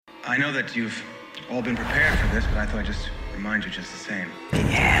I know that you've all been prepared for this, but I thought I'd just remind you just the same. Can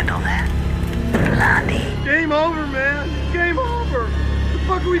you handle that, Blondie? Game over, man. Game over. What the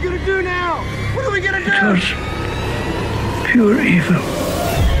fuck are we gonna do now? What are we gonna do? It was pure evil.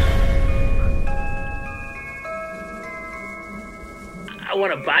 I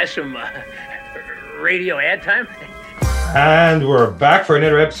want to buy some radio ad time. And we're back for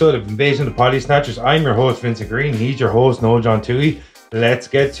another episode of Invasion of the Potty Snatchers. I'm your host, Vincent Green. He's your host, Noel-John. Let's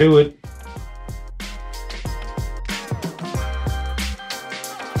get to it.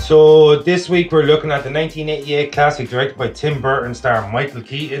 So this week we're looking at the 1988 classic directed by Tim Burton, starring Michael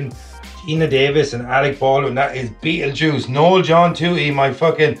Keaton, Gina Davis and Alec Baldwin. That is Beetlejuice. Noel-John, my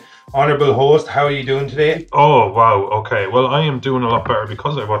fucking honourable host. How are you doing today? Oh, wow. Okay. Well, I am doing a lot better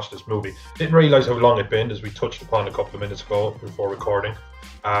because I watched this movie. Didn't realise how long it'd been, as we touched upon a couple of minutes ago before recording.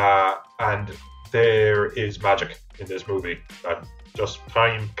 And there is magic in this movie that just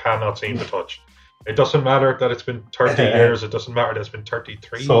time cannot seem to touch. It doesn't matter that it's been 30 years. It doesn't matter that it's been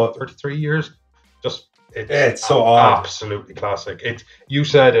 33 years. It's so odd. Absolutely classic. You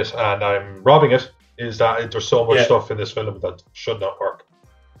said it, and I'm robbing it, is that there's so much stuff in this film that should not work.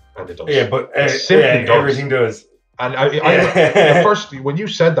 And it does. Yeah, but does. Everything does. And I first, when you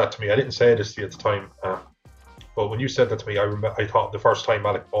said that to me, I didn't say this to you at the time, but when you said that to me, I thought the first time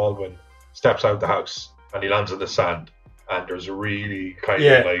Alec Baldwin steps out the house and he lands in the sand, and there's a really kind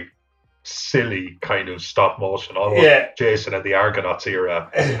of like silly kind of stop motion, almost Jason and the Argonauts era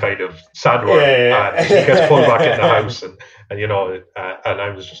kind of sandworm, and he gets pulled back in the house, and you know, and I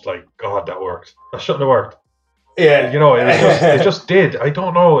was just like, God, that worked. That shouldn't have worked. Yeah, you know, it just did. I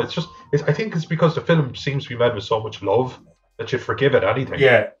don't know. I think it's because the film seems to be made with so much love that you forgive it anything.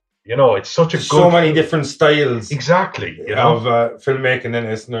 Yeah, you know, it's such a good. So many different styles. Exactly. You know, of filmmaking, in it,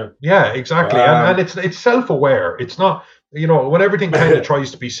 isn't there? Yeah, exactly. And it's self-aware. It's not. You know, when everything kind of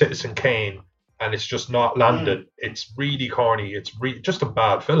tries to be Citizen Kane and it's just not landed, it's really corny. It's just a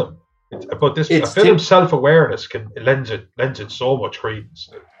bad film. But film's self-awareness lends it so much credence,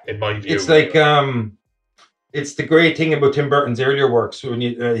 in my view. It's like it's the great thing about Tim Burton's earlier works, when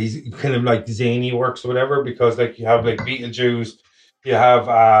he's kind of like zany works or whatever, because like you have like Beetlejuice, you have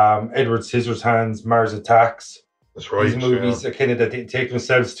Edward Scissorhands, Mars Attacks. That's right. These movies are kind of that they take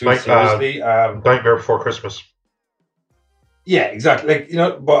themselves too seriously. Nightmare Before Christmas. Yeah, exactly. Like, you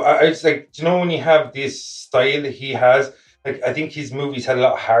know, but it's like, you know, when you have this style that he has, like, I think his movies had a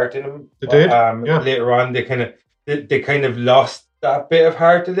lot of heart in them. They did. Later on, they kind of lost that bit of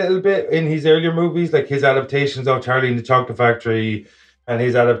heart a little bit in his earlier movies, like his adaptations of Charlie and the Chocolate Factory and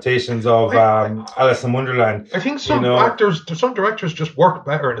his adaptations of Alice in Wonderland. I think some directors just work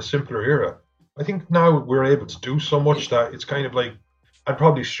better in a simpler era. I think now we're able to do so much that it's kind of like, and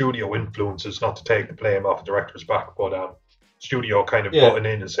probably studio influences, not to take the blame off the director's back, but studio kind of butting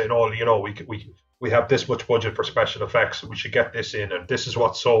in and saying, oh, you know, we have this much budget for special effects, and we should get this in, and this is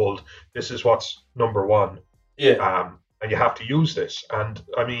what's sold, this is what's number one. Yeah. And you have to use this. And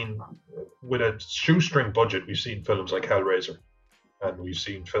I mean, with a shoestring budget, we've seen films like Hellraiser, and we've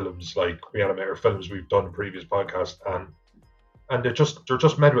seen films like Reanimator, films we've done in previous podcasts, and they're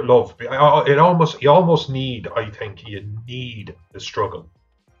just made with love. You need the struggle.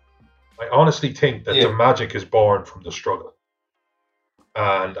 I honestly think that the magic is born from the struggle.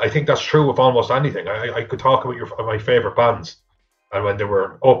 And I think that's true of almost anything. I could talk about my favourite bands, and when they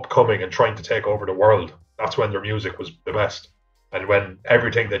were upcoming and trying to take over the world, that's when their music was the best. And when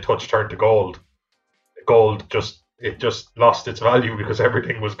everything they touched turned to gold just lost its value because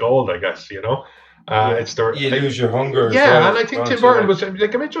everything was gold, I guess, you know. You lose your hunger. Yeah, and I think Tim Burton was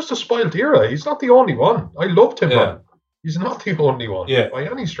like, I mean, just a spoiled era. He's not the only one. I love Tim Burton. He's not the only one by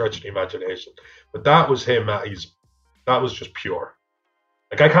any stretch of the imagination. But that was him. That was just pure.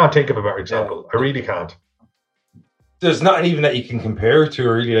 Like, I can't think of a better example. I really can't. There's not even that you can compare to,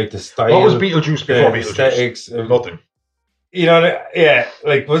 really, like the style. What was Beetlejuice before Beetlejuice? Aesthetics, nothing. You know,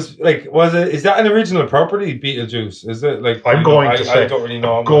 was it? Is that an original property, Beetlejuice? Is it like? I don't really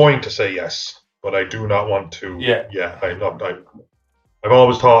know. I'm going to say yes, but I do not want to. Yeah. I've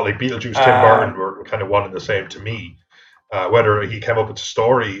always thought like Beetlejuice, Tim Burton were kind of one and the same to me. Whether he came up with the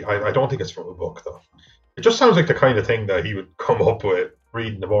story, I don't think it's from a book though. It just sounds like the kind of thing that he would come up with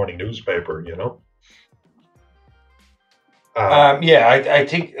reading the morning newspaper, you know. I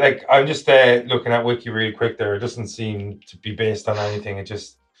think, like, I'm just looking at Wiki real quick there. It doesn't seem to be based on anything. It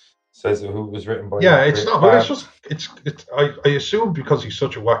just says who it was written by. Yeah, it's not. But it's I assume because he's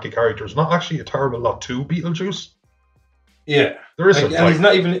such a wacky character, it's not actually a terrible lot to Beetlejuice. Yeah, there isn't. And he's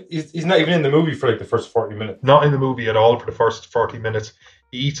not even in the movie for like the first 40 minutes. Not in the movie at all for the first 40 minutes.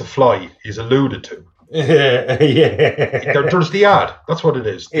 He eats a fly. He's alluded to Yeah. There's the ad. That's what it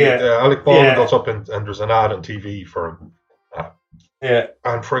is. Alec Baldwin goes up and there's an ad on TV for him. Yeah.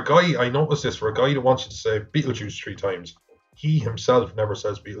 And for a guy, I noticed this, for a guy that wants you to say Beetlejuice 3 times, he himself never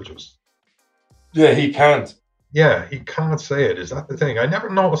says Beetlejuice. Yeah, he can't. Yeah, he can't say it. Is that the thing? I never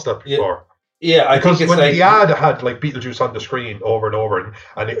noticed that before. Yeah, I because think it's when like the ad had like Beetlejuice on the screen over and over,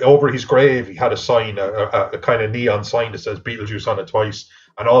 and over his grave he had a sign, a kind of neon sign that says Beetlejuice on it twice,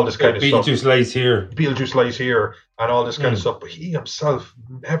 and all this kind of stuff. Beetlejuice lies here. Beetlejuice lies here, and all this kind of stuff. But he himself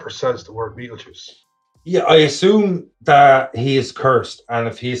never says the word Beetlejuice. Yeah, I assume that he is cursed, and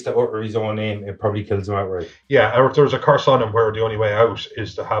if he is to utter his own name, it probably kills him outright. Yeah, or if there's a curse on him where the only way out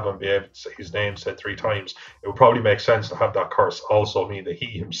is to have him be able to say his name said 3 times, it would probably make sense to have that curse also mean that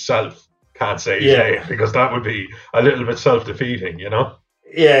he himself can't say his name, because that would be a little bit self-defeating, you know?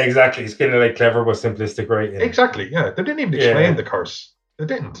 Yeah, exactly. It's kind of like clever but simplistic writing. Exactly, yeah. They didn't even explain the curse. They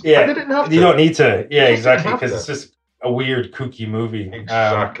didn't. Yeah, and they didn't have to. You don't need to. Yeah, exactly, because it's just a weird, kooky movie.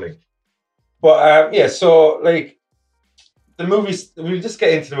 Exactly. So like the movies, we'll just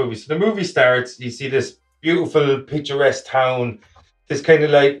get into the movie. So the movie starts, you see this beautiful, picturesque town, this kind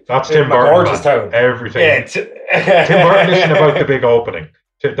of like that's Tim Burton, gorgeous town. Everything. Yeah, Tim Burton isn't about the big opening.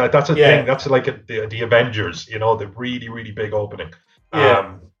 That's a thing. That's like the Avengers, you know, the really, really big opening.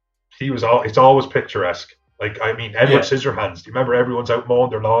 It's always picturesque. Like, I mean, Edward Scissorhands. Do you remember everyone's out mowing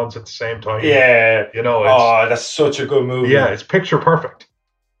their lawns at the same time? Yeah. You know, that's such a good movie. Yeah, it's picture perfect.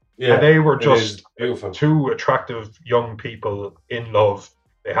 Yeah, and they were just beautiful. 2 attractive young people in love.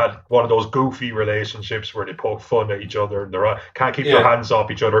 They had one of those goofy relationships where they poke fun at each other and they can't keep their hands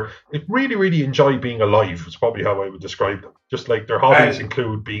off each other. They really, really enjoy being alive. It's probably how I would describe them. Just like their hobbies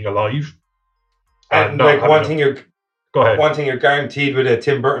include being alive. And like one thing you're guaranteed with a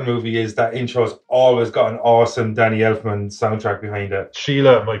Tim Burton movie is that intro's always got an awesome Danny Elfman soundtrack behind it.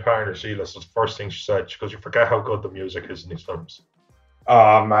 Sheila, my partner Sheila, so the first thing she said, because you forget how good the music is in these films.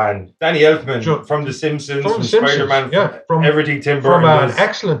 Oh man, Danny Elfman from The Simpsons, from Spider-Man, from everything Tim Burton from an does.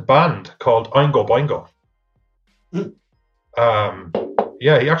 excellent band called Oingo Boingo.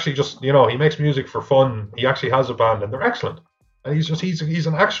 He actually just, you know, he makes music for fun. He actually has a band, and they're excellent. And he's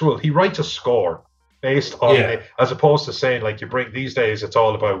an actual. He writes a score based on as opposed to saying like these days it's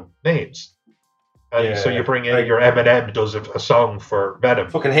all about names, and so you bring in your Eminem does a song for Venom.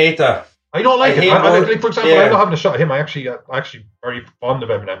 Fucking hate that. I don't like it. Like, for example, I'm not having a shot at him. I actually very fond of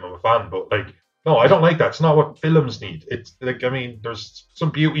Eminem. I'm a fan, but like, no, I don't like that. It's not what films need. It's like, I mean, there's some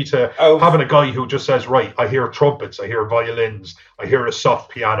beauty to having a guy who just says, right, I hear trumpets, I hear violins, I hear a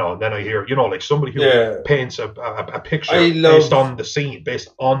soft piano, and then I hear, you know, like somebody who paints a picture based on the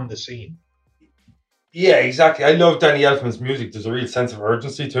scene. Yeah, exactly. I love Danny Elfman's music. There's a real sense of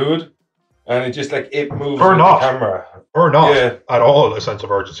urgency to it, and it just like it moves with the camera. Or not at all a sense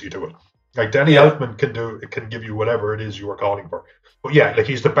of urgency to it. Like Danny Elfman can give you whatever it is you were calling for. But yeah, like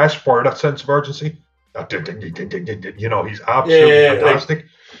he's the best for that sense of urgency. You know, he's absolutely fantastic.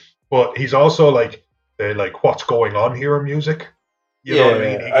 But he's also like the what's going on here in music. You know what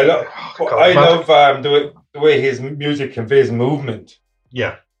I mean? I love the way his music conveys movement.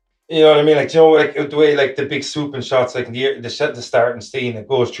 Yeah. You know what I mean? Like, you know, like the way like the big swooping shots, like the starting scene, it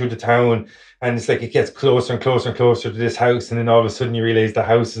goes through the town, and it's like it gets closer and closer and closer to this house, and then all of a sudden you realize the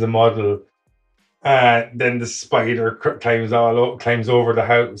house is a model, and then the spider climbs over the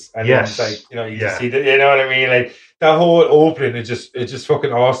house, and then it's like, you know, you just see that, you know what I mean? Like that whole opening, it's just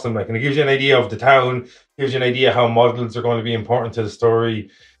fucking awesome. Like, and it gives you an idea of the town, gives you an idea how models are going to be important to the story.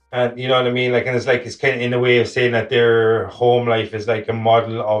 And you know what I mean? Like, and it's like, it's kind of in a way of saying that their home life is like a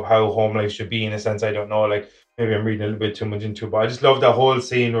model of how home life should be, in a sense. I don't know, like maybe I'm reading a little bit too much into it, but I just love that whole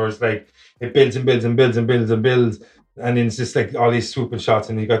scene where it's like it builds and builds and builds and builds and builds, and then it's just like all these swooping shots,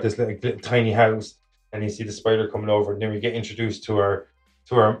 and you got this like little tiny house, and you see the spider coming over, and then we get introduced to our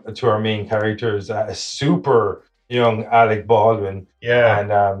main characters, a super young Alec Baldwin,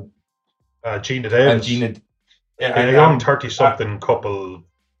 and Gina Davis, and a young 30-something couple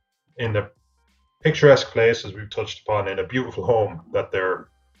in the picturesque places we've touched upon, in a beautiful home that they're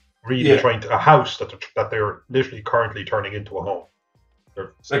really a house that they're literally currently turning into a home.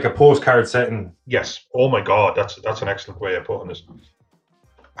 It's like a postcard setting. Yes. Oh my God, that's an excellent way of putting it.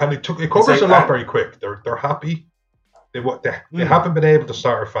 And it covers a lot very quick. They're happy. They haven't been able to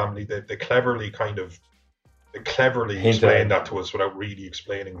start a family. They cleverly explain that to us without really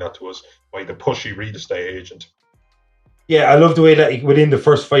explaining that to us by the pushy real estate agent. Yeah, I love the way that like, within the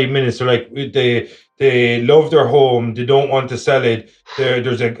first 5 minutes, they're like they love their home. They don't want to sell it.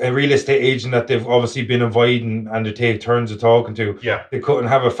 There's a real estate agent that they've obviously been avoiding, and they take turns of talking to. Yeah. They couldn't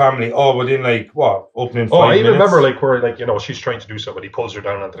have a family. All within like what opening 5 Oh, I minutes. even remember like where like she's trying to do something. He pulls her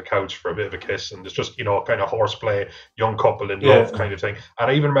down onto the couch for a bit of a kiss, and there's just kind of horseplay, young couple in love kind of thing. And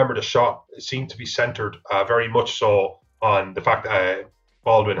I even remember the shot seemed to be centered very much so on the fact that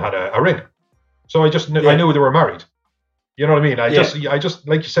Baldwin had a ring. So I knew they were married. You know what I mean? I just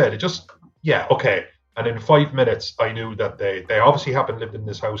like you said, okay. And in 5 minutes, I knew that they obviously haven't lived in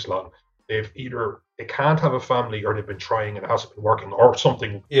this house long. They can't have a family, or they've been trying and it hasn't been working, or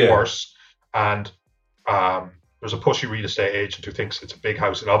something worse. And there's a pushy real estate agent who thinks it's a big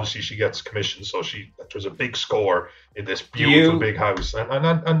house, and obviously she gets commission, so there's a big score in this beautiful big house,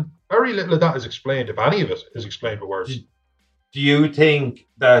 and very little of that is explained, if any of it is explained with words. Do you think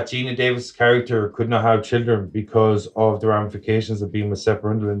that Gina Davis' character could not have children because of the ramifications of being with Sepp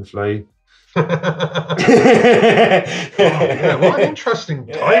Brundle in The Fly? What an interesting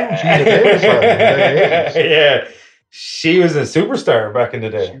time Gina Davis had in the 80s. Yeah, she was a superstar back in the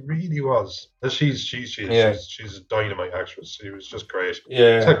day. She really was. She's a dynamite actress. She was just great.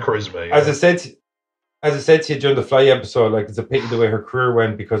 Yeah, she had charisma. As I said to you during the Fly episode, like it's a pity the way her career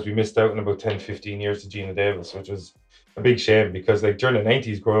went, because we missed out on about 10-15 years to Gina Davis, which was a big shame, because like during the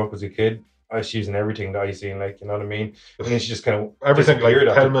 90s, growing up as a kid, she was in everything that I seen, like, you know what I mean? And then she just kind of everything, like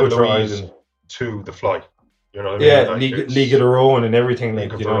Thelma and Louise to The Fly. You know what I mean? Yeah, like, League of Their Own and everything,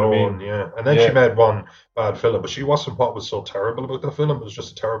 like, you know what I mean? Yeah. And then she made one bad film, but she wasn't what was so terrible about that film. It was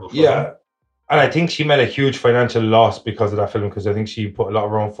just a terrible film. Yeah. And I think she made a huge financial loss because of that film, because I think she put a lot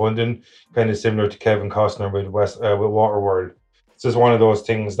of her own funding, kind of similar to Kevin Costner with Waterworld. It's just one of those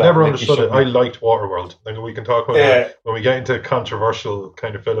things that never understood it. I liked Waterworld. I mean, we can talk about that when we get into controversial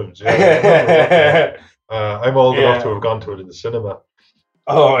kind of films. Yeah, I'm old enough to have gone to it in the cinema.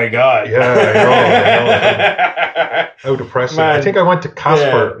 Oh my god! Yeah, I know. How depressing! Man. I think I went to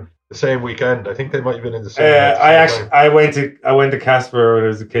Casper the same weekend. I think they might have been in the cinema. I went to Casper when I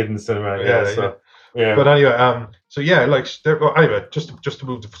was a kid in the cinema. Yeah. But anyway, anyway, just to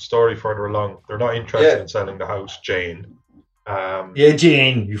move the story further along, they're not interested in selling the house, Jane.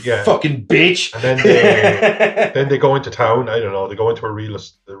 Jane, you fucking bitch. And then they go into town. I don't know. They go into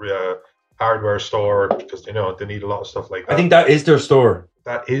a hardware store because they need a lot of stuff like that. I think that is their store.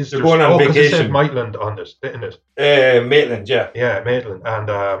 That is. They're going on vacation. It said Maitland on it, didn't it? Maitland, yeah. Yeah, Maitland, and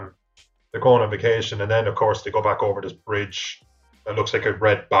they're going on vacation, and then of course they go back over this bridge that looks like a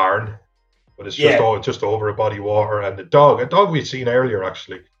red barn, but it's just over a body of water, and a dog we'd seen earlier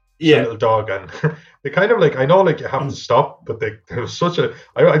actually. Yeah, a little dog, and they kind of like, I know like you have to stop, but there was such a.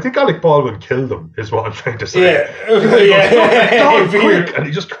 I think Alec Baldwin killed them, is what I'm trying to say. Yeah, dog quick, and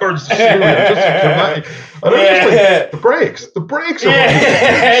he just curves the shoe, and just dramatic. And I'm just like, the brakes.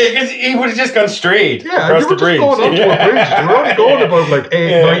 Because he would have just gone straight. Yeah, across you were the bridge. Just going onto a bridge. You were only going about like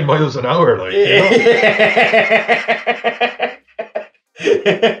 8-9 miles an hour, like. You know?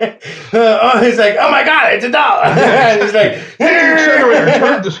 He's like, oh my god, it's a dog. He's like,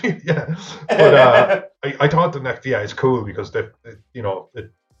 But I thought the next, it's cool because they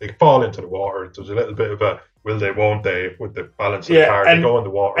fall into the water. There's a little bit of a will they, won't they, with the balance of the car. They go in the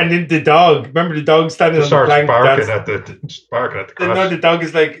water. And then the dog, remember the dog standing on the plank? Barking at the crash. No, the dog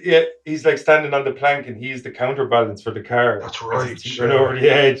is like, he's like standing on the plank, and he's the counterbalance for the car. That's right. Right over the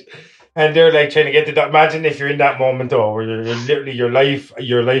edge. And they're like trying to get the dog. Imagine if you're in that moment though, where you're literally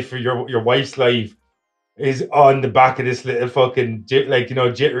your wife's life is on the back of this little fucking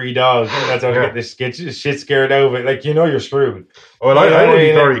jittery dog. That's how to get this shit scared out of it. Like, you're screwed. Well, I would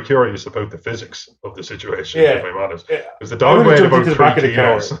be very curious about the physics of the situation, if I'm honest. Because the dog weighed about 3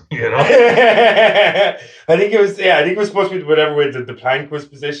 kilos. I think it was supposed to be whatever way the plank was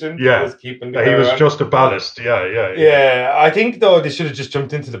positioned. Yeah, was keeping the he was just a ballast. Yeah. Yeah, I think though they should have just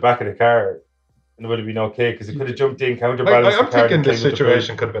jumped into the back of the car. And it would have been okay because it could have jumped in, counterbalanced. I'm thinking the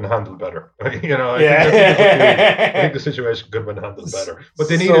situation could have been handled better. I think the situation could have been handled better. But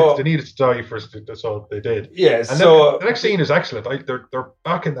they needed to die first, so they did. Yeah. And so the next scene is excellent. They're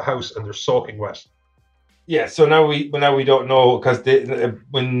back in the house and they're soaking wet. Yeah. So now we don't know, because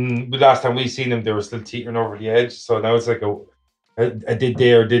when the last time we seen them, they were still teetering over the edge. So now it's like a did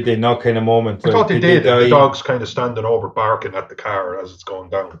they or did they not kind of moment. I thought they did. The dog's kind of standing over, barking at the car as it's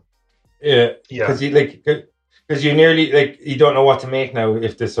going down. Yeah. Because you nearly you don't know what to make now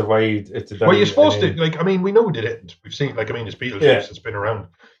if they survived. Well, you're supposed to we know they didn't. We've seen it's Beetlejuice. It's been around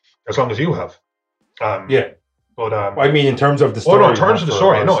as long as you have. But in terms of the story. Oh no, in terms of the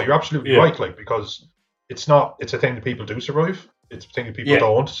story, no, you're absolutely right. Because it's a thing that people do survive. It's a thing that people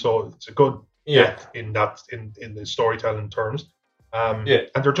don't. So it's a good depth in the storytelling terms. And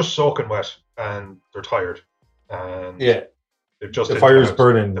they're just soaking wet and they're tired. And they've just the fire's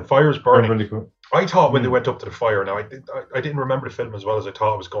burning. The fire's burning. Really cool. I thought when they went up to the fire, now I didn't remember the film as well as I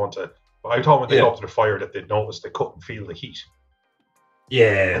thought I was going to, but I thought when they got up to the fire that they'd noticed they couldn't feel the heat.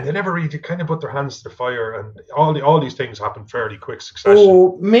 Yeah. And they never really kind of put their hands to the fire, and all these things happen fairly quick succession.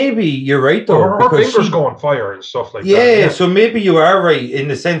 Oh, maybe you're right though. Her fingers go on fire and stuff like that. Yeah, so maybe you are right in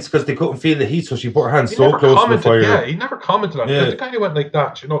the sense because they couldn't feel the heat, so she put her hands so close to the fire. Yeah, he never commented on it. They kind of went like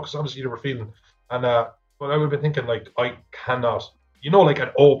that, because obviously they were feeling. And but I would have been thinking like, I cannot, like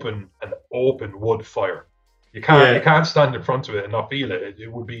an open wood fire. You can't stand in front of it and not feel it.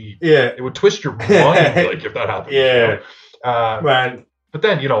 It would be it would twist your mind like if that happened. Yeah, man. But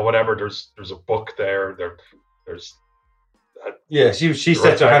then whatever. There's a book there. There's she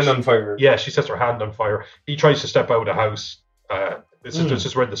sets her hand on fire. Yeah, she sets her hand on fire. He tries to step out of the house. This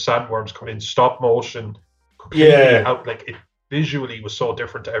is where the sandworms come in, stop motion. Completely out, like it visually was so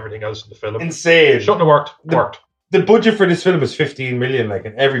different to everything else in the film. Insane. It shouldn't have worked. The budget for this film is 15 million, like,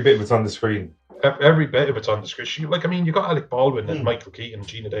 and every bit of it's on the screen. Every bit of it's on the screen. You got Alec Baldwin and Michael Keaton and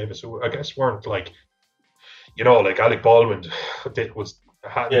Gina Davis, who I guess weren't like, like Alec Baldwin had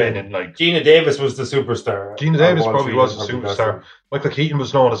been in like. Gina Davis was the superstar. Gina Davis probably was a superstar. Michael Keaton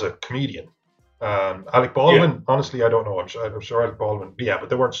was known as a comedian. Alec Baldwin, honestly, I don't know. I'm sure Alec Baldwin, but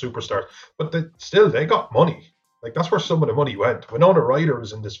they weren't superstars. But they got money. Like, that's where some of the money went. Winona Ryder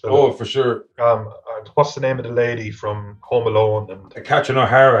was in this film. Oh, for sure. What's the name of the lady from Home Alone? And Catherine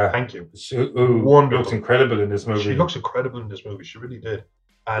O'Hara. Thank you. Wonderful. Looks incredible in this movie. She looks incredible in this movie. She really did.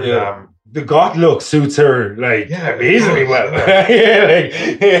 And the goth look suits her like amazingly well.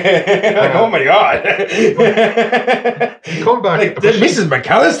 Oh my god! Come back, like, Mrs.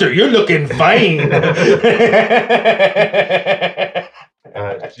 McAllister, you're looking fine.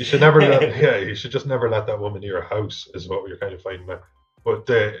 You should never you should just never let that woman near a house, is what we're kind of finding out. But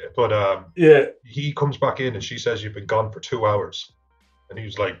he comes back in and she says, "You've been gone for 2 hours," and he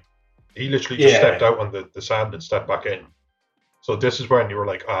was like, he literally just stepped out on the sand and stepped back in. So this is when you were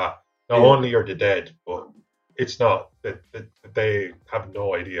like, not only are they dead, but it's not that they have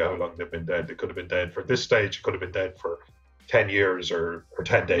no idea how long they've been dead. They could have been dead for this stage. It could have been dead for 10 years or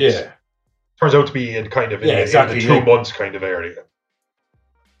 10 days. Yeah. Turns out to be in the 2 months kind of area.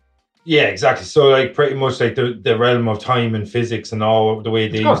 Yeah, exactly. So like pretty much like the realm of time and physics and all the way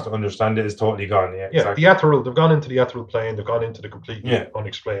they used to understand it is totally gone. Yeah, exactly. The ethereal. They've gone into the ethereal plane. They've gone into the completely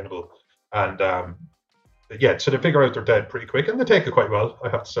unexplainable. And so they figure out they're dead pretty quick, and they take it quite well, I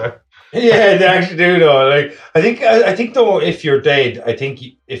have to say. Yeah, they actually do though. Like I think though, if you're dead, I think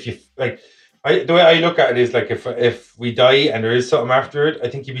if you like, the way I look at it is like if we die and there is something after it, I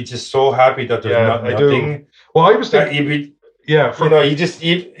think you'd be just so happy that there's nothing. Do. Well, I was thinking you'd be. Yeah, you just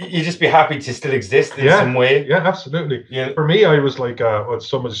be happy to still exist in some way. Yeah, absolutely. Yeah. For me, I was like, when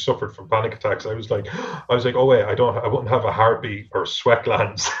someone suffered from panic attacks, I was like, oh wait, I wouldn't have a heartbeat or sweat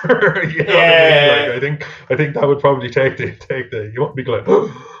glands. What I mean? Like, I think that would probably take the. You wouldn't be like,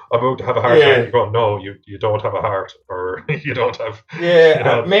 I'm about to have a heart attack. You're going, no, you don't have a heart, or you don't have.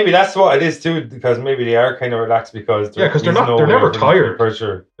 Yeah, maybe that's what it is too, because maybe they are kind of relaxed because they're never tired.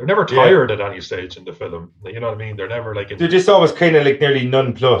 Pressure. They're never tired at any stage in the film. You know what I mean? They're never like. They're just always kind of like nearly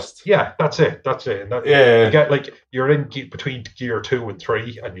nonplussed. Yeah, that's it. And you get like you're in between gear 2 and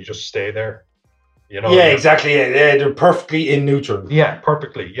 3, and you just stay there. Yeah, exactly. Yeah, they're perfectly in neutral. Yeah,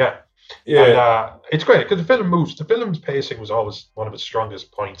 perfectly. Yeah. And it's great because the film moves. The film's pacing was always one of its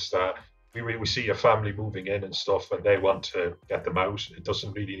strongest points. That we see a family moving in and stuff, and they want to get them out. It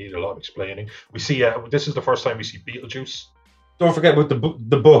doesn't really need a lot of explaining. We see this is the first time we see Beetlejuice. Don't forget about the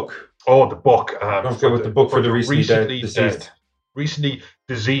book. Oh, the book. Don't forget about the book for the recently deceased. Recently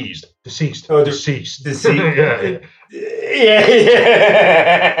deceased. Oh, deceased. Yeah.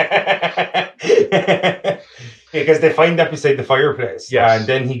 Because they find that beside the fireplace, and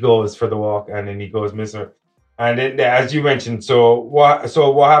then he goes for the walk, and then he goes missing. And then, as you mentioned, so what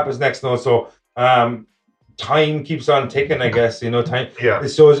happens next? No, so time keeps on ticking. I guess time. Yeah. It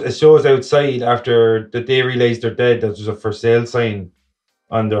shows outside after that they realize they're dead. That there's a for sale sign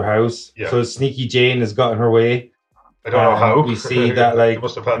on their house. Yeah. So Sneaky Jane has gotten her way. I don't know how. We see that like they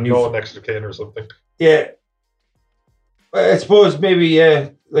must have had no next to kin or something. Yeah. I suppose maybe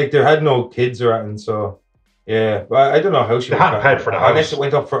like they had no kids or anything, so. Yeah, but I don't know how she. They had a pet for the house. Unless it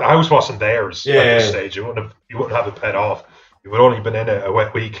went up for the house wasn't theirs at this stage. You wouldn't have a pet off. You would only been in a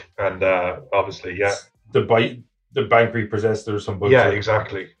wet week, and obviously, the bank repossessed or some bullshit. Yeah,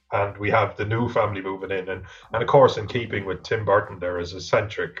 exactly. And we have the new family moving in, and of course, in keeping with Tim Burton, they're as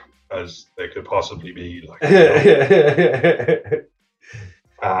eccentric as they could possibly be. Like,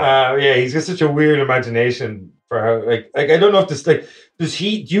 Yeah, he's got such a weird imagination for how like I don't know if this like do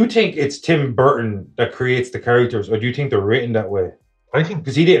you think it's Tim Burton that creates the characters, or do you think they're written that way? I think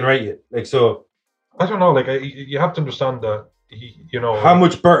Because he didn't write it. Like, so I don't know. Like you have to understand that how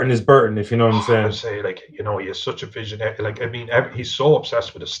much Burton is Burton, if you know what I'm saying. I'd say like he has such a vision. Like I mean, he's so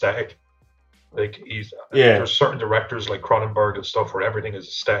obsessed with aesthetic. Like there's certain directors like Cronenberg and stuff where everything is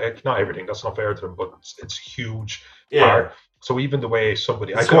aesthetic. Not everything. That's not fair to them, but it's huge part. So even the way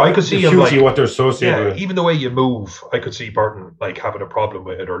somebody, I could see him like what they're associated with. Even the way you move, I could see Burton like having a problem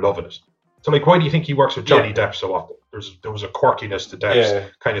with it or loving it. So like, why do you think he works with Johnny Depp so often? There was a quirkiness to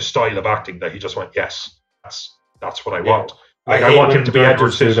Depp's kind of style of acting that he just went, yes, that's what I want. Like I want him to be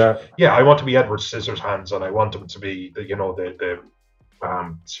Edward Scissors. Yeah, I want to be Edward Scissorhands, and I want him to be the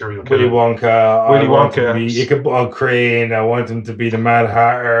serial killer. Willy Wonka. Ichabod Crane. I want him to be the Mad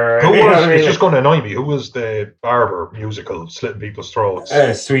Hatter. It's just going to annoy me. Who was the barber musical slitting people's throats?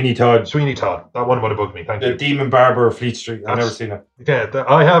 Sweeney Todd. That one would have bugged me. Thank you. The Demon Barber of Fleet Street. I've never seen it. Yeah,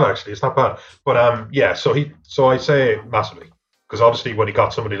 I have actually. It's not bad. But So I say massively, because obviously when he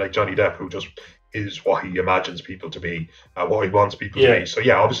got somebody like Johnny Depp, who just is what he imagines people to be, what he wants people to be. So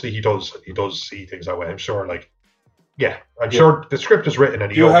yeah, obviously he does see things that way. I'm sure, like. Yeah, I'm sure the script is written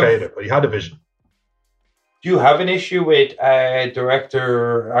and he okayed it, but he had a vision. Do you have an issue with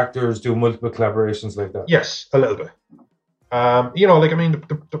actors do multiple collaborations like that? Yes, a little bit.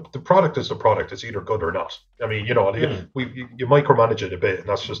 The product is the product. It's either good or not. I mean, you micromanage it a bit, and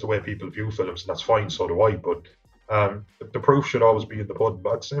that's just the way people view films, and that's fine. So do I. But the proof should always be in the pudding.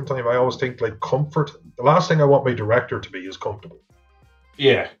 But at the same time, I always think like comfort. The last thing I want my director to be is comfortable.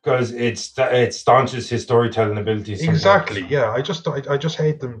 Yeah, because it staunches his storytelling abilities. Sometimes. Exactly. Yeah, I just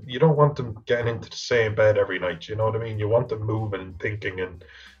hate them. You don't want them getting into the same bed every night. You know what I mean? You want them moving and thinking and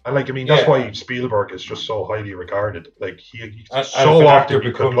like I mean that's why Spielberg is just so highly regarded. Like he so often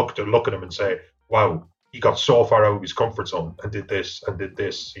you could look at him and say, "Wow, he got so far out of his comfort zone and did this and did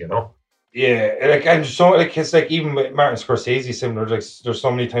this." You know. Yeah, like and so like it's like even with Martin Scorsese similar. Like there's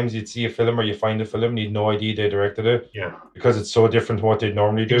so many times you'd see a film or you find a film and you'd no idea they directed it. Yeah, because it's so different to what they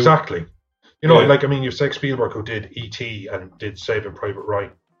normally do. Exactly. You know, like I mean, you say Spielberg who did E.T. and did Saving Private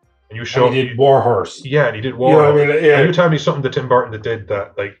Ryan, and you showed he did War Horse. Yeah, and he did War Horse. You know what I mean? And you tell me something that Tim Burton did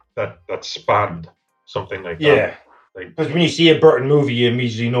that spanned something like that. Yeah. Because when you see a Burton movie, you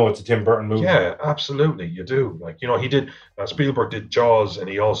immediately know it's a Tim Burton movie. Yeah, absolutely, you do. Like he did Spielberg did Jaws, and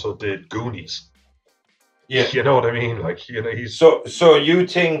he also did Goonies. Yeah, you know what I mean. Like he's so you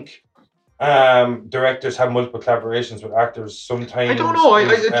think directors have multiple collaborations with actors sometimes? I don't know.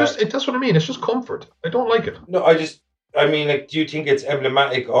 That's what I mean. It's just comfort. I don't like it. No, I mean, like, do you think it's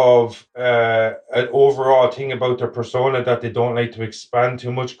emblematic of an overall thing about their persona that they don't like to expand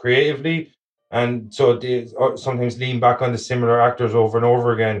too much creatively? And so they sometimes lean back on the similar actors over and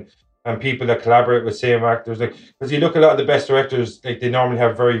over again, and people that collaborate with same actors. Like, because you look at a lot of the best directors, like they normally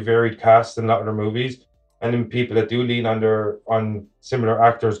have very varied casts in a lot of their movies, and then people that do lean on similar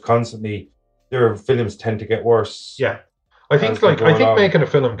actors constantly, their films tend to get worse. Yeah, I think making a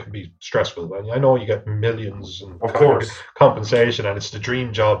film can be stressful. I know you get millions and of course compensation, and it's the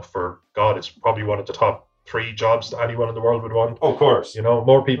dream job for God. It's probably one of the top 3 jobs that anyone in the world would want. Of course. You know,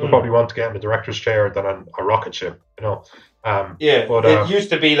 more people probably want to get in the director's chair than on a rocket ship, you know. But it used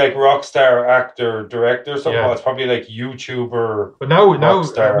to be like rock star, actor, director, something. Yeah. It's probably like YouTuber. But now we know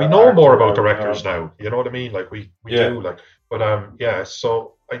more about directors now. You know what I mean? Like we do. Like, but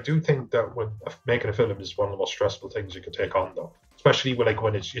so I do think that when making a film is one of the most stressful things you can take on, though, especially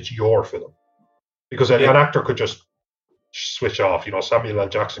when it's your film, because an actor could just switch off. You know, Samuel L.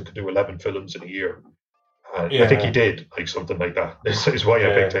 Jackson could do 11 films in a year. I think he did, like something like that. This is why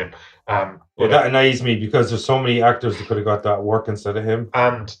I picked him. That annoys me because there's so many actors that could have got that work instead of him.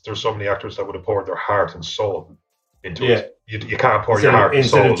 And there's so many actors that would have poured their heart and soul into it. You can't pour your heart and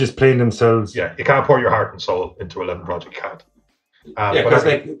soul. Instead of just playing themselves. Yeah, you can't pour your heart and soul into 11 project. You can't.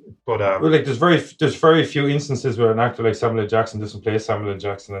 There's very few instances where an actor like Samuel L. Jackson doesn't play Samuel L.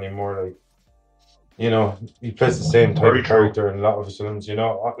 Jackson anymore. Like, you know, he plays the same type of character in a lot of his films. You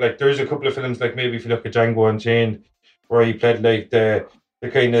know, like there's a couple of films, like maybe if you look at Django Unchained, where he played like the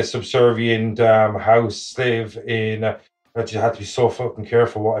kind of subservient house slave in that you had to be so fucking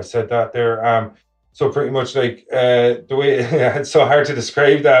careful what I said that there. So pretty much like the way it's so hard to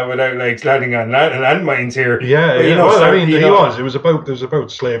describe that without like landing on landmines here. Yeah, but, It was about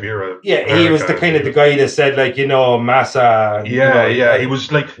slave era. Yeah, America. He was the kind of the guy that said like, you know, massa. Yeah. He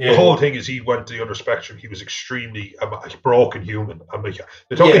was like the whole thing is he went to the other spectrum. He was extremely a broken human.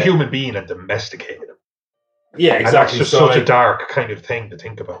 They took a human being and domesticated him. Yeah, And that's exactly. just So such a like, dark kind of thing to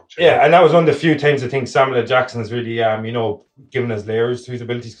think about. You know? yeah, and that was one of the few times I think Samuel L. Jackson has really, given us layers to his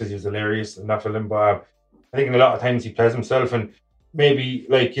abilities because he was hilarious in that film. But I think in a lot of times he plays himself, and maybe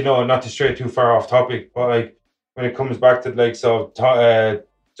like not to stray too far off topic, but like when it comes back to like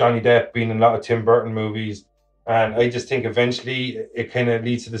Johnny Depp being in a lot of Tim Burton movies, and I just think eventually it kind of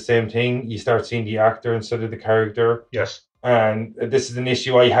leads to the same thing. You start seeing the actor instead of the character. Yes. And this is an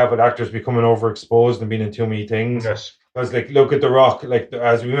issue I have with actors becoming overexposed and being in too many things. Yes. Because, like, look at The Rock. Like,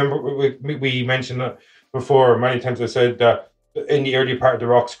 as we remember, we mentioned it before many times. I said that in the early part of The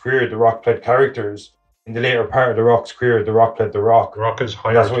Rock's career, The Rock played characters. In the later part of The Rock's career, The Rock played The Rock. The Rock is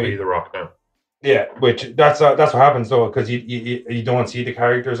hired to be The Rock now. Yeah, which that's what happens though, because you don't see the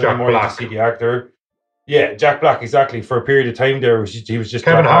characters anymore. You just see the actor. Yeah, Jack Black, exactly. For a period of time there, he was just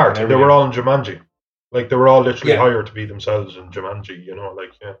Kevin Hart. They were all in Jumanji. Like, they were all literally hired to be themselves in Jumanji,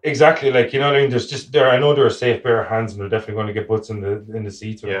 Exactly, like, what I mean? There's just I know they're a safe pair of hands, and they're definitely going to get butts in the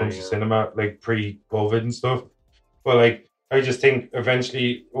seats when it comes to cinema, like pre-COVID and stuff. But like, I just think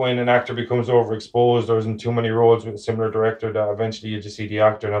eventually when an actor becomes overexposed or is in too many roles with a similar director, that eventually you just see the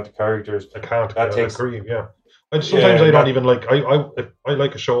actor, not the characters. I can't agree, yeah. And sometimes I don't even like, if I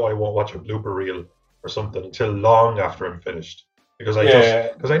like a show, I won't watch a blooper reel or something until long after I'm finished. Because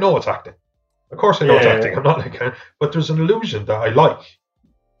I know it's acting. Of course I know it's acting. I'm not like, but there's an illusion that I like.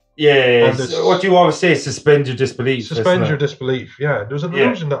 Yeah, what you always say is suspend your disbelief. Suspend your disbelief. Yeah, there's an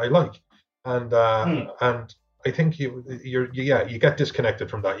illusion that I like, and I think you get disconnected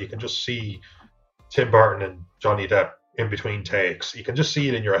from that. You can just see Tim Burton and Johnny Depp in between takes. You can just see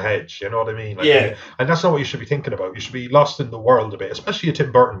it in your head. You know what I mean? Like, and that's not what you should be thinking about. You should be lost in the world a bit, especially a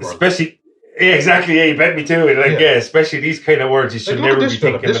Tim Burton world. Yeah, exactly. Yeah, you bet me to it. Like, especially these kind of words, you should never be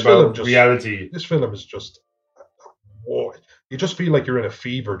thinking about reality. This film is just, you just feel like you're in a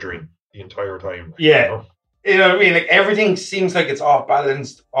fever dream the entire time. You know what I mean? Like, everything seems like it's off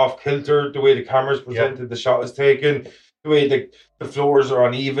balanced, off kilter. The way the camera's presented, the shot is taken, the way the floors are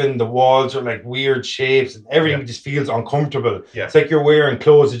uneven, the walls are like weird shapes, and everything just feels uncomfortable. Yeah. It's like you're wearing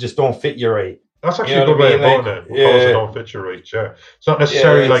clothes that just don't fit you right. That's actually a good way of putting it. Clothes that don't fit you right. Yeah, it's not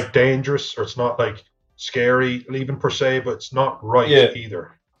necessarily like dangerous, or it's not like scary even per se, but it's not right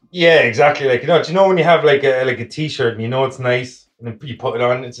either. Yeah, exactly. Like, do you know when you have like a t-shirt and it's nice, and then you put it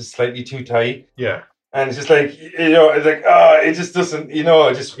on, it's just slightly too tight. Yeah. And it's just like, it's like, it just doesn't,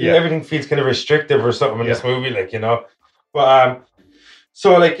 everything feels kind of restrictive or something in this movie, like, But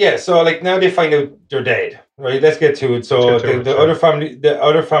so now they find out they're dead. Right, let's get to it. So the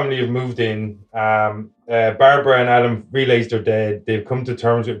other family have moved in. Barbara and Adam realize they're dead. They've come to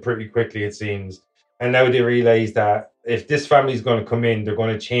terms with it pretty quickly, it seems. And now they realize that if this family is going to come in, they're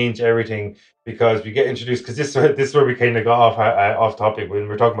going to change everything, because we get introduced. Because this is where we kind of got off topic when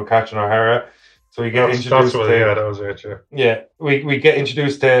we're talking about Catherine O'Hara. So we get introduced. That was it. Yeah, we get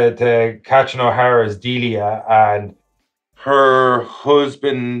introduced to Catherine O'Hara as Delia, and her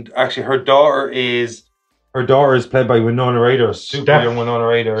husband. Actually, her daughter is played by Winona Ryder, young Winona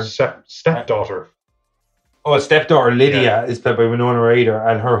Ryder. Stepdaughter. Stepdaughter Lydia is played by Winona Ryder,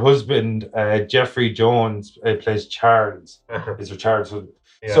 and her husband Jeffrey Jones plays Charles. Is her Charles?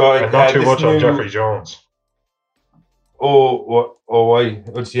 Yeah. So and not too much on Jeffrey Jones. Why?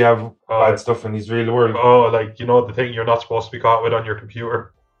 Does he have bad stuff in his real world? Like, the thing you're not supposed to be caught with on your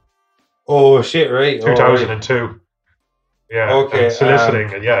computer. Oh shit! Right. 2002. Yeah. Okay. And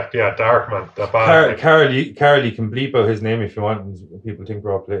soliciting and dark man. That bad. Carl, you can bleep out his name if you want. People think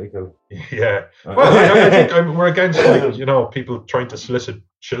we're all political. Yeah. Well, I think we're against people trying to solicit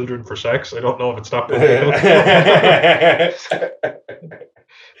children for sex. I don't know if it's that political.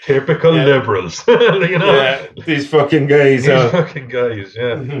 Typical liberals, Yeah, these fucking guys. I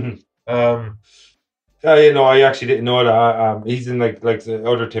actually didn't know that. He's in like the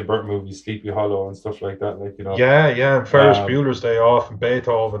other Tim Burton movies, Sleepy Hollow and stuff like that. Like, Yeah, and Ferris Bueller's Day Off and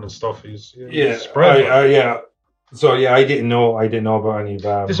Beethoven and stuff. He's spread. So I didn't know about any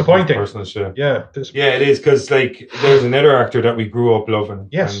disappointing personal shit. Yeah, it is, because like there's another actor that we grew up loving.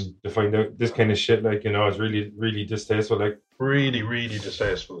 Yes, and to find out this kind of shit, like, is really, really distasteful. Like, really, really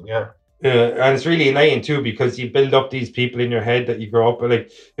distasteful. Yeah. And it's really annoying too, because you build up these people in your head that you grow up with.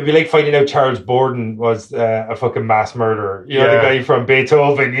 Like, it'd be like finding out Charles Borden was a fucking mass murderer. The guy from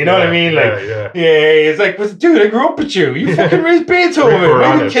Beethoven. You know what I mean? Like, it's like, dude, I grew up with you. You fucking raised Beethoven.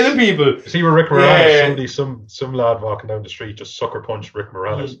 Why are you killing people? See, where Rick Moranis, some lad walking down the street just sucker punched Rick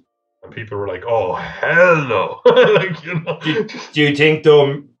Moranis, and people were like, "Oh hell no!" Like, Do you think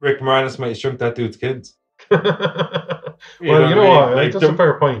though Rick Moranis might have shrunk that dude's kids? Well, what? Like, that's a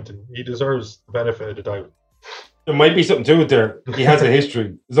fair point, and he deserves the benefit of the doubt. There might be something to it there. He has a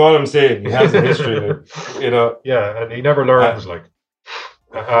history. That's all I'm saying. He has a history, like, you know. Yeah, and he never learns.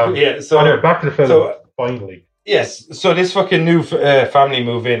 Yeah. So anyway, back to the film. So, finally, yes. So this fucking new family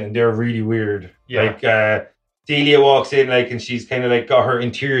move in, and they're really weird. Yeah. Like Delia walks in, like, and she's kind of like got her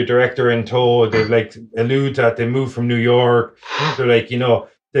interior director in tow. They like allude that they moved from New York. They're like, you know,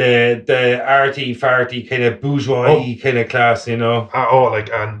 the arty farty kind of bourgeois kind of class, you know.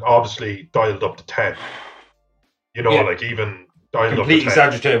 And obviously dialed up to 10. You know, like even dialed up to 10. Complete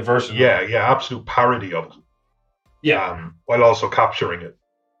exaggerated version. Yeah, absolute parody of it. Yeah. While also capturing it.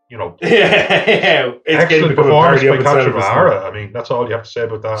 You know. Yeah. It's excellent performance by Catherine O'Hara. I mean, that's all you have to say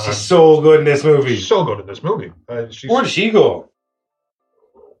about that. She's so good in this movie. She's so good in this movie. Where does she go?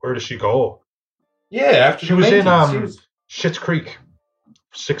 Where does she go? Yeah, after she was in Schitt's Creek.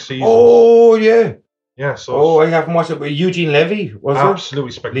 6 seasons. Oh yeah. Yeah, so I haven't watched it, but Eugene Levy was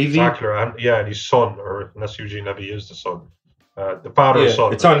absolutely spectacular, and his son, or unless Eugene Levy is the son, the father and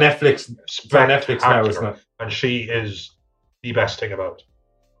son. It's on Netflix. It's on Netflix now, isn't it? And she is the best thing about it.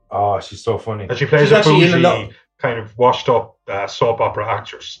 Oh, she's so funny. And she plays a bougie, kind of washed up soap opera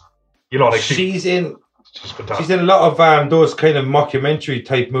actress. You know, like she's in. She's fantastic. She's in a lot of those kind of mockumentary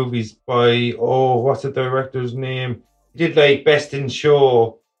type movies by what's the director's name? He did like Best in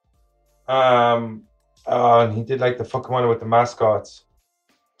Show. And he did like the fucking one with the mascots.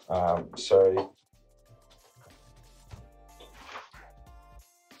 Sorry.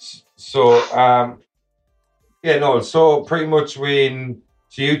 So so pretty much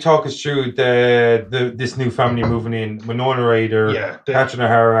so you talk us through this new family moving in, Winona Ryder, Catherine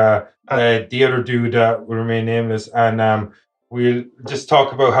O'Hara, the other dude that will remain nameless, and we'll just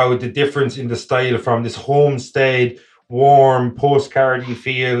talk about how the difference in the style from this homestead, warm, postcardy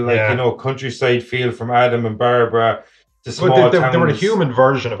feel, you know, countryside feel from Adam and Barbara. The small towns. They were a human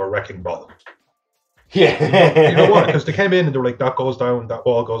version of a wrecking ball. Yeah. You know what? Because they came in and they were like, that goes down, that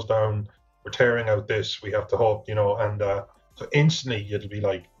wall goes down, we're tearing out this, we have to hope, you know, and so instantly it'll be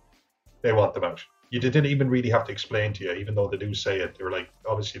like, they want them out. You didn't even really have to explain to you, even though they do say it. They were like,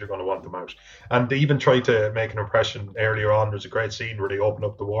 obviously they're going to want them out. And they even tried to make an impression earlier on. There's a great scene where they open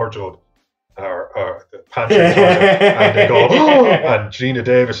up the wardrobe or the pantry and they go, oh! And Gina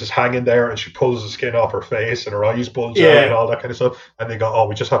Davis is hanging there and she pulls the skin off her face and her eyes bulge out and all that kind of stuff. And they go, oh,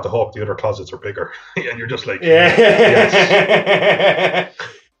 we just have to hope the other closets are bigger. And you're just like, yes.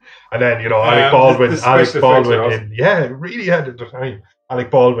 And then, you know, Alec Baldwin really had at the time.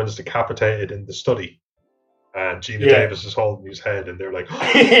 Alec Baldwin's decapitated in the study. And Gina Davis is holding his head, and they're like, they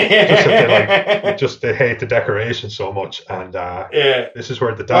hate the decoration so much. And this is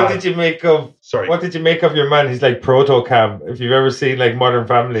where the dad. What did you make of your man? He's like proto-cam. If you've ever seen like Modern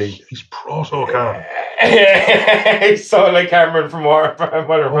Family, he's proto-cam. He's so like Cameron from Modern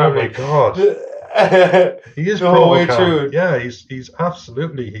Family. Oh my god, he is proto-cam. Yeah, he's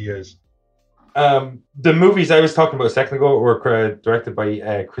absolutely he is. The movies I was talking about a second ago were directed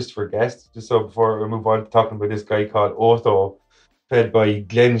by Christopher Guest. Just so before we move on to talking about this guy called Otho, played by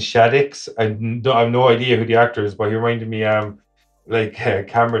Glenn Shaddix. I have no idea who the actor is, but he reminded me like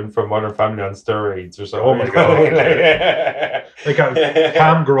Cameron from Modern Family on steroids or something. Oh my god!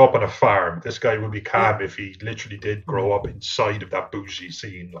 Cam grew up on a farm. This guy would be Cam if he literally did grow up inside of that bougie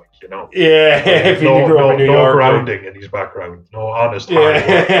scene, like, you know. Yeah, if he grew up in New York, grounding in his background, no honest hard work,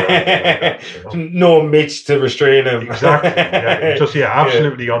 like, you know? No Mitch to restrain him. Exactly.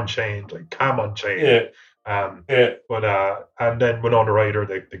 Absolutely unchained, like Cam unchained. But and then Winona Ryder,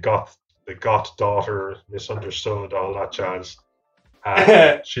 the goth daughter, misunderstood, all that jazz.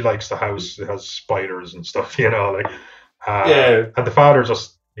 She likes the house. It has spiders and stuff, you know, like. And the father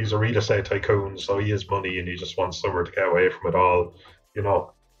he's a real estate tycoon, so he has money and he just wants somewhere to get away from it all, you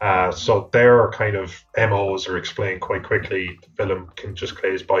know. So their kind of MOs are explained quite quickly. The film can just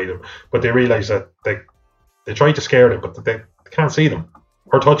glaze by them, but they realize that they try to scare them, but they can't see them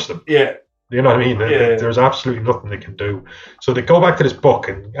or touch them. Yeah. You know what I mean? There's absolutely nothing they can do. So they go back to this book,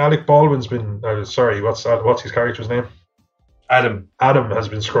 and Alec Baldwin's been what's his character's name? Adam has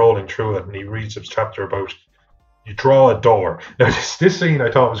been scrolling through it, and he reads a chapter about you draw a door. Now this scene I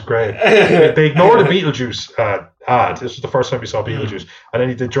thought was great. They ignore the Beetlejuice ad. This was the first time we saw Beetlejuice, and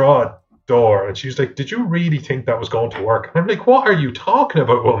then they draw a door, and she's like, "Did you really think that was going to work?" And I'm like, "What are you talking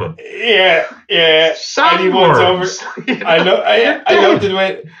about, woman?" Yeah. Sandworms. I loved the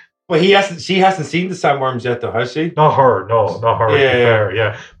way. Well, she hasn't seen the sandworms yet, though, has she? Not her.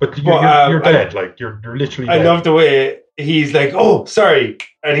 Yeah. But you're dead. Like you're literally dead. I love the way he's like, oh, sorry.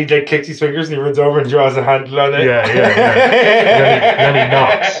 And he like clicks his fingers and he runs over and draws a handle on it. Yeah. Then he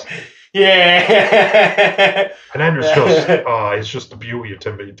knocks. Yeah. And then there's just, it's just the beauty of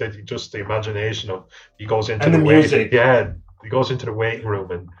Tim. Just the imagination of he goes into And the music. He goes into the waiting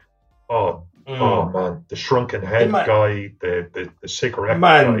room and oh man, the shrunken head guy, the cigarette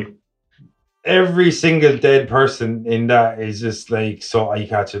guy. Every single dead person in that is just like so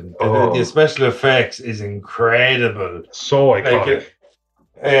eye-catching. The special effects is incredible. So iconic.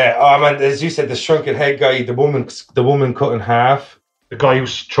 Man, as you said, the shrunken head guy, the woman cut in half. The guy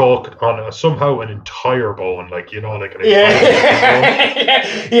who's choked on somehow an entire bone, like an entire bone.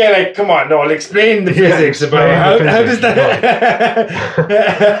 Yeah, like come on, Noel, explain the physics about how does that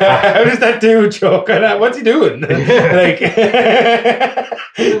how does that dude choke on that? What's he doing?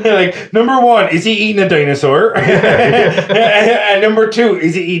 Like number one, is he eating a dinosaur? And number two,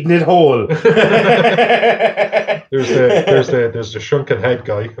 is he eating it whole? There's the shrunken head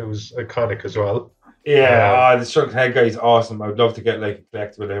guy who's iconic as well. Yeah, the shrunken head guy is awesome. I would love to get like a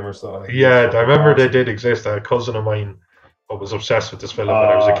collectible of him or something. Yeah, I remember they did exist. A cousin of mine was obsessed with this film when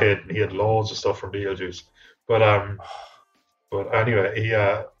I was a kid, and he had loads of stuff from Beetlejuice. But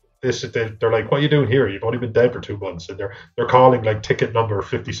anyway, they're like, "What are you doing here? You've only been dead for 2 months," and they're calling like ticket number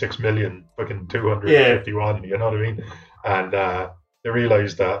 56,000,000 fucking 251. You know what I mean? And they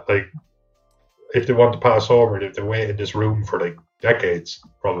realized that like if they want to pass over, they have to wait in this room for like decades,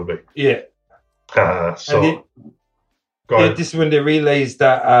 probably. Yeah. This is when they realized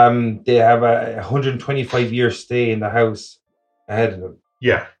that they have a 125-year stay in the house ahead of them.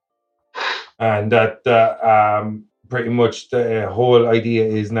 Yeah. And that pretty much the whole idea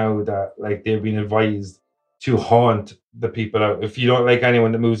is now that like they've been advised to haunt the people out. If you don't like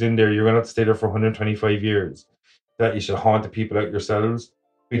anyone that moves in there, you're going to have to stay there for 125 years. That you should haunt the people out yourselves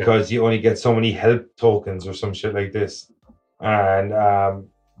because you only get so many help tokens or some shit like this. And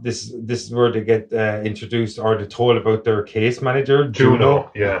this is where they get introduced or they're told about their case manager,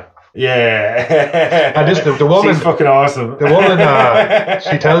 Juno. Yeah. And the woman, she's fucking awesome. The woman,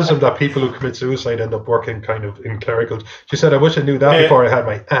 she tells them that people who commit suicide end up working kind of in clerical. She said, "I wish I knew that before I had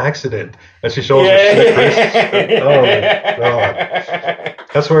my accident." And she shows her slit wrists. Oh my god!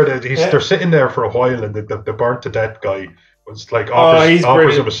 That's where they're sitting there for a while, and the burnt to death guy was like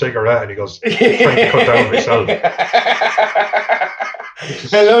offers him a cigarette, and he goes, "Trying to cut down myself."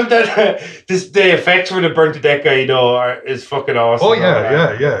 I love that the effects for the burnt to death guy, is fucking awesome. Oh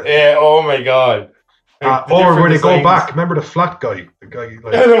yeah. Yeah. Oh my god. Or where they go back. Remember the flat guy? The guy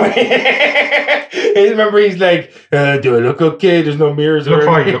like. Remember he's like, "Do I look okay? There's no mirrors." Look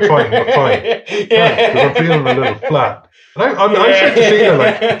fine. Yeah, because I'm feeling a little flat. And I'm starting to feel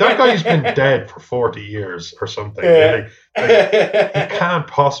like that guy's been dead for 40 years or something. Yeah. Like, he can't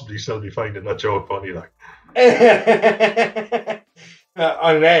possibly still be finding that joke funny, like.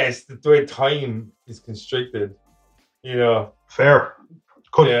 Unless the way time is constricted, Fair.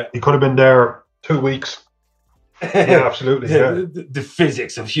 He could have been there 2 weeks. Yeah, absolutely. The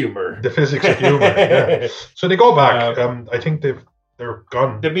physics of humor. Yeah. So they go back. I think they're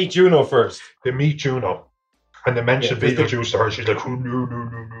gone. They meet Juno first. They meet Juno, and they mention Beetlejuice to her. She's like, "Oh, no.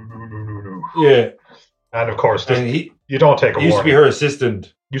 Yeah. And of course, you don't take a warning. Used to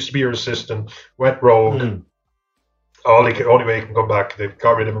be her assistant. Went rogue. Only way he can come back, they've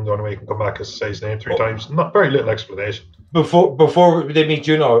got rid of him. The only way he can come back is to say his name 3 times. Not very little explanation. Before they meet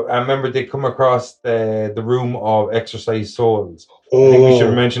Juno, I remember they come across the room of exorcised souls. I think we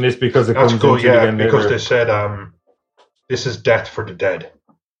should mention this because it comes into the end because later. They said this is death for the dead.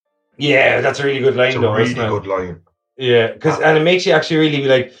 Yeah, that's a really good line. It's a really good line. Yeah, and it makes you actually really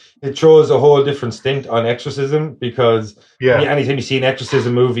like. It throws a whole different stint on exorcism because anytime you see an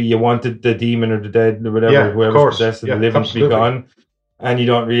exorcism movie, you wanted the demon or the dead or whatever, whoever's possessed and the living to be gone, and you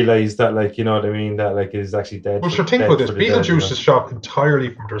don't realize that, like, you know what I mean, that like is actually dead. Well, think about this: Beetlejuice is shot entirely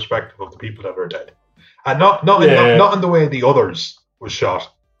from the perspective of the people that are dead, and not in the way the others was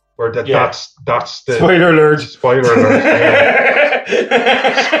shot, where that's the spoiler alert.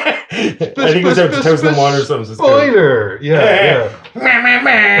 I think it was out 2001 or something. Spoiler,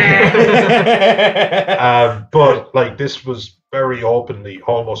 but like this was very openly,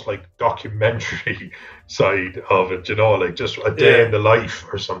 almost like documentary side of it, like just a day in the life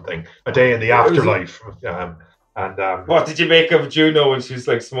or something, a day in the afterlife. What did you make of Juno when she was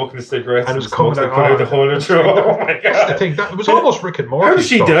like smoking a cigarette and it was coming out the whole intro? Oh my god! That's the thing. That was almost Rick and Morty. How did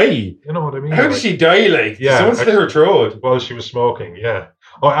she die? You know what I mean? How did she die? Like, someone slit her throat while she was smoking. Yeah.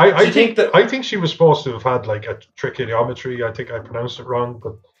 Oh, I think she was supposed to have had like a tracheotomy. I think I pronounced it wrong,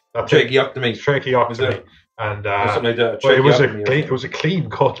 but tracheotomy, and something like that. Well, it was a clean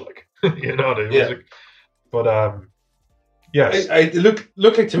cut, like you know. It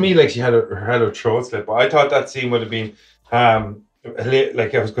looked like to me like she had her throat slit, but I thought that scene would have been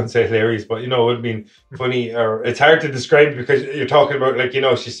like I was going to say hilarious, but it would have been funny, or it's hard to describe because you're talking about like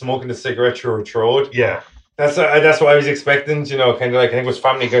she's smoking a cigarette through her throat. Yeah, that's what I was expecting. Kind of like I think it was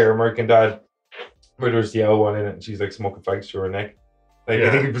Family Guy or American Dad, where there's the owl one in it, and she's like smoking fags through her neck. Like I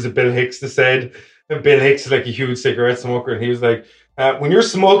think it was a Bill Hicks that said, and Bill Hicks is like a huge cigarette smoker, and he was like, when you're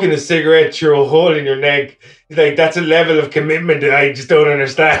smoking a cigarette through a hole in your neck, he's like, that's a level of commitment that I just don't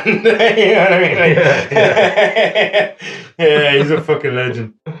understand. You know what I mean? Like, yeah, he's a fucking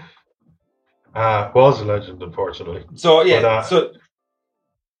legend. Was a legend, unfortunately. So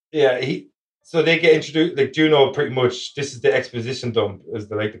so they get introduced. Like Juno, pretty much, this is the exposition dump, as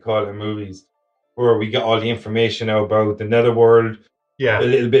they like to call it in movies, where we get all the information out about the netherworld. Yeah, a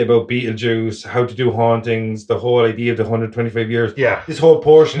little bit about Beetlejuice, how to do hauntings, the whole idea of the 125 years. Yeah, this whole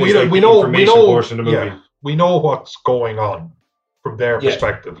portion is like the information portion of the movie. Yeah, we know what's going on from their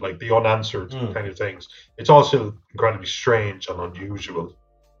perspective, like the unanswered kind of things. It's also incredibly strange and unusual,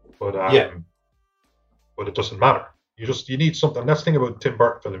 but but it doesn't matter. You need something. That's the thing about Tim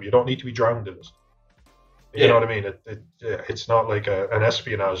Burton film. You don't need to be drowned in it. You know what I mean? It's not like an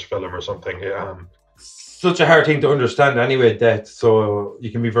espionage film or something. Such a hard thing to understand anyway, death, so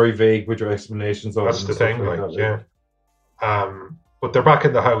you can be very vague with your explanations of it. That's the thing, but they're back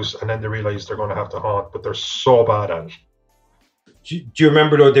in the house and then they realise they're going to have to haunt, but they're so bad at it. Do you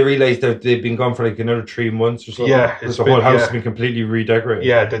remember though, they realised that they've been gone for like another 3 months or something? Yeah. The whole house has been completely redecorated.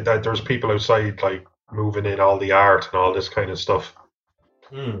 Yeah, there's people outside like moving in all the art and all this kind of stuff.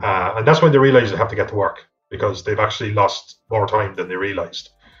 And that's when they realise they have to get to work, because they've actually lost more time than they realised.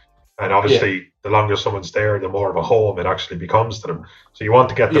 And obviously, the longer someone's there, the more of a home it actually becomes to them. So you want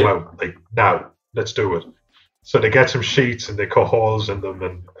to get them out, like, now, let's do it. So they get some sheets and they cut holes in them,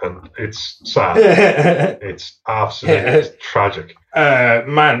 and it's sad. It's absolutely tragic.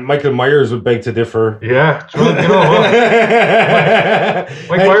 Man, Michael Myers would beg to differ. Yeah, well, you know what?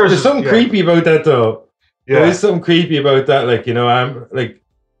 Mike Myers there's something creepy about that, though. Yeah. There is something creepy about that. Like, I'm like...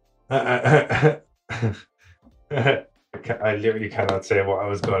 I literally cannot say what I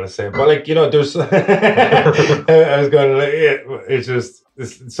was going to say, but like there's. I was going to it's just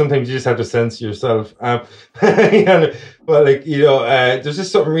sometimes you just have to censor yourself. But like there's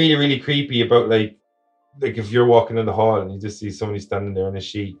just something really really creepy about like if you're walking in the hall and you just see somebody standing there in a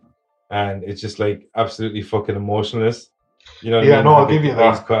sheet, and it's just like absolutely fucking emotionless. You know what I mean? No, I'll give you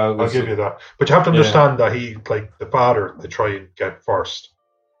that. I'll give you that. But you have to understand that he, like the father, they try and get first,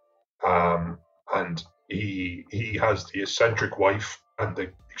 and. He has the eccentric wife and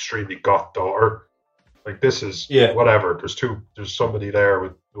the extremely goth daughter. Like this is whatever. There's somebody there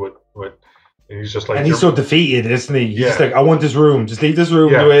with and he's just like, and he's so defeated, isn't he? He's just like, I want this room. Just leave this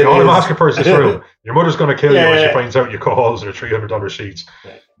room the way it all is. I'm asking for is this room. Your mother's gonna kill you when she finds out you cut holes in her $300 sheets.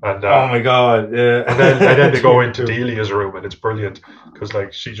 And oh my god! Yeah. And then they go into Delia's room and it's brilliant because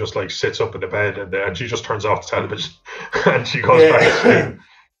like she just like sits up in the bed and she just turns off the television and she goes back to sleep.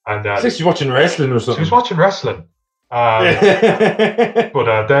 And I think she's watching wrestling or something. She was watching wrestling. But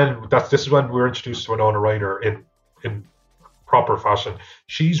then this is when we were introduced to Winona Ryder in proper fashion.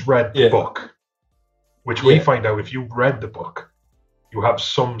 She's read the book, which we find out if you read the book, you have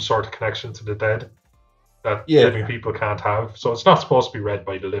some sort of connection to the dead that living people can't have. So it's not supposed to be read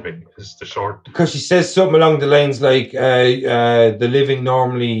by the living, is the short. Because she says something along the lines like, the living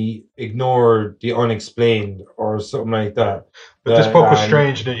normally ignore the unexplained or something like that. But this book was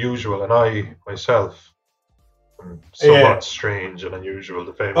strange and unusual, and I, myself, am somewhat strange and unusual.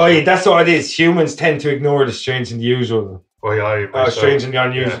 The famous book. That's what it is. Humans tend to ignore the strange and the usual. Strange and the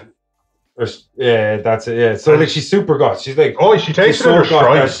unusual. Yeah, that's it, yeah. So, like, she's super goth. She's like... she takes it in her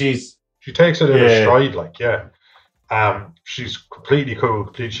stride. She takes it in her stride, like, she's completely cool,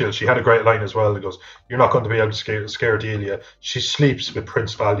 completely chill. She had a great line as well that goes, "You're not going to be able to scare Delia. She sleeps with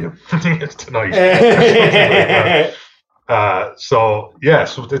Prince Valium tonight." So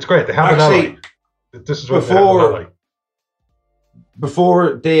it's great. They have an ally. This is what they have an ally.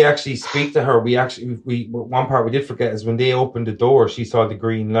 Before they actually speak to her, we one part we did forget is when they opened the door, she saw the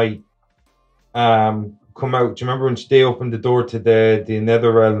green light come out. Do you remember when they opened the door to the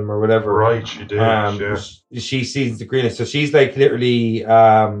nether realm or whatever? Right, she did. She sees the green light, so she's like literally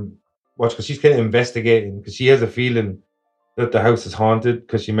because she's kind of investigating because she has a feeling that the house is haunted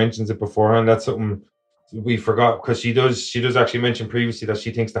because she mentions it beforehand. That's something we forgot because she does actually mention previously that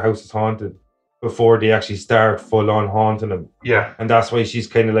she thinks the house is haunted before they actually start full on haunting them. Yeah, and that's why she's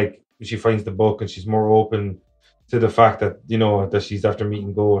kind of like, she finds the book and she's more open to the fact that that she's after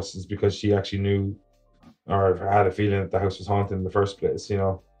meeting ghosts is because she actually knew or had a feeling that the house was haunted in the first place. She's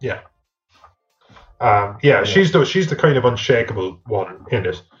the kind of unshakable one in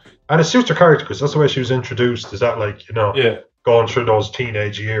it, and it suits her character because that's the way she was introduced. Is that going through those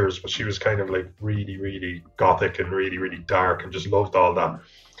teenage years, but she was kind of like really, really gothic and really, really dark and just loved all that.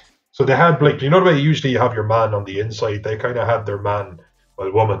 So they had like, you know the way usually you have your man on the inside, they kind of had their woman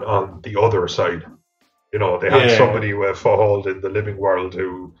on the other side. You know, they had somebody with a foothold in the living world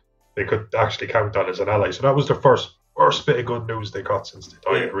who they could actually count on as an ally. So that was the first bit of good news they got since they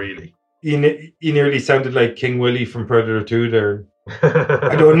died, really. You nearly sounded like King Willie from Predator 2 there.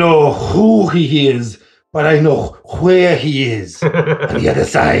 I don't know who he is, but I know where he is. On the other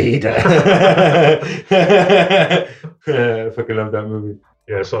side. I fucking love that movie.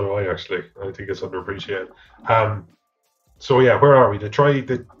 Yeah, so do I actually. I think it's underappreciated. So yeah, where are we? They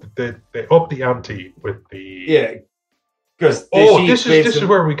up the ante with the because this is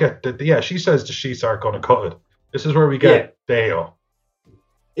where we get she says the sheets aren't going to cut it. This is where we get Deo.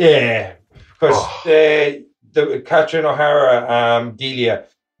 Yeah, because the Catherine O'Hara, Delia,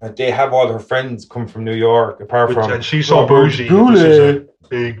 they have all her friends come from New York. And she's so bougie. This is a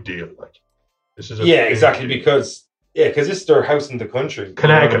big deal. Like this is exactly because this is their house in the country.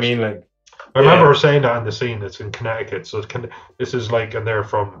 Connecticut. You know what I mean, like. I remember her saying that in the scene. It's in Connecticut, so this is like, and they're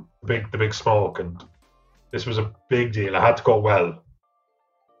from the Big Smoke, and this was a big deal. It had to go well.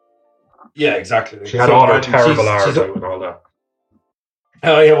 Yeah, exactly. She had all her terrible art out and all that.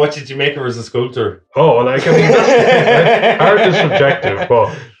 Oh yeah, what did you make her as a sculptor? Oh, like I mean, that's, art is subjective,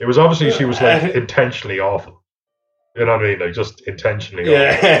 but it was obviously she was like intentionally awful. You know what I mean? Like just intentionally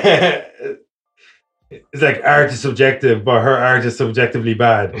awful. It's like art is subjective, but her art is subjectively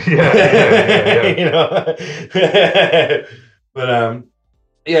bad. Yeah. You know. But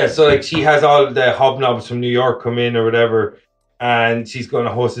so like she has all the hobnobs from New York come in or whatever, and she's going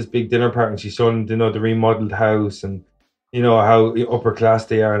to host this big dinner party, and she's showing the remodeled house and how upper class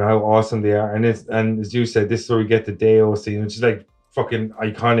they are and how awesome they are, and as you said, this is where we get the Deo scene, which is like fucking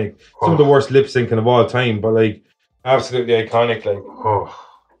iconic. Some of the worst lip syncing of all time, but like absolutely iconic. Like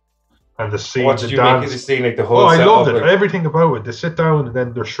and the scene, what did you make of the scene? Like the whole. Oh, I loved it. Like, everything about it. They sit down, and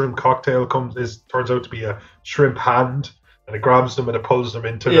then their shrimp cocktail turns out to be a shrimp hand, and it grabs them and it pulls them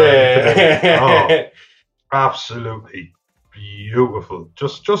into absolutely beautiful.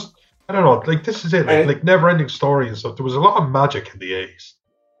 Just I don't know. Like this is it. Like never ending story and stuff. There was a lot of magic in the 80s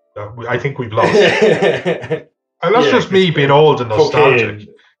that I think we've lost. And that's just me being old and nostalgic. Cocaine.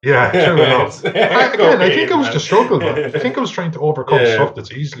 Yeah, true enough. I think it was the struggle, man. I think I was trying to overcome stuff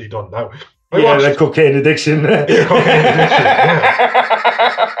that's easily done now. Like cocaine addiction. Cocaine addiction,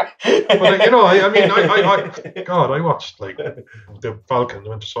 But I watched like the Falcon,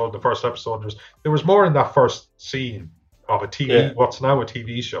 the Winter Soldier, the first episode. There was more in that first scene of a TV, what's now a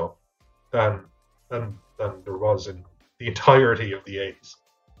TV show, than there was in the entirety of the 80s.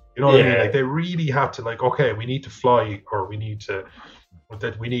 You know what I mean? Like they really had to okay, we need to fly, or we need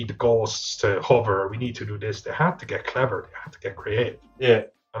the ghosts to hover, we need to do this. They had to get clever, they had to get creative. Yeah.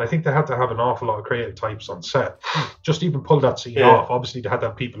 And I think they had to have an awful lot of creative types on set. Just even pull that scene off. Obviously, they had to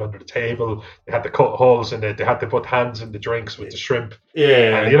have people under the table. They had to cut holes in it. They had to put hands in the drinks with the shrimp.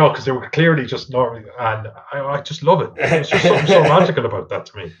 Yeah. And, because they were clearly just normal. And I just love it. There's just something so magical about that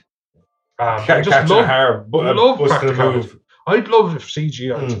to me. I just love practical. I'd love if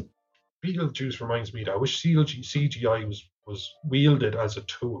CGI. Beetlejuice reminds me that I wish CGI was wielded as a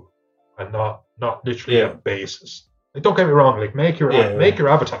tool and not literally a basis. Like, don't get me wrong. Like make your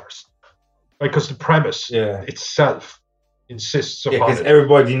avatars. Like because the premise itself insists upon because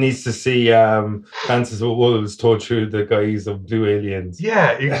everybody needs to see Dances with Wolves told through the guise of blue aliens.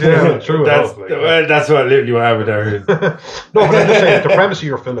 Yeah, exactly. True. That's what literally what Avatar is. No, but I'm just saying the premise of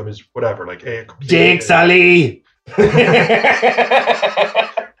your film is whatever. Like Jake Sully.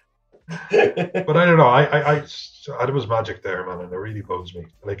 But I don't know. I there was magic there, man, and it really bugs me.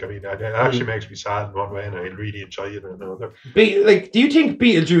 Like, I mean, it actually makes me sad in one way, and I really enjoy it in another. Do you think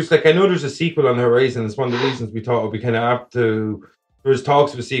Beetlejuice? Like, I know there's a sequel on the horizon. It's one of the reasons we thought it would be kind of apt to. There's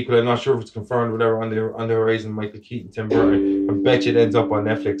talks of a sequel. I'm not sure if it's confirmed or whatever on the horizon. Michael Keaton, Tim Burton. I bet you it ends up on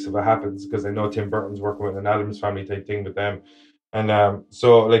Netflix if it happens, because I know Tim Burton's working with an Addams Family type thing with them. And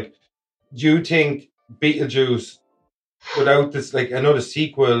so, like, do you think Beetlejuice, without this, like, I know the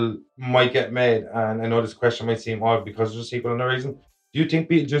sequel might get made, and I know this question might seem odd because there's a sequel on the horizon. Do you think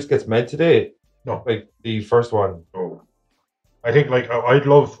Beetlejuice gets made today? No. Like the first one? No. I think, like, I'd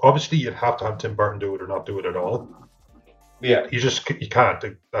love, obviously, you'd have to have Tim Burton do it or not do it at all. Yeah. You can't.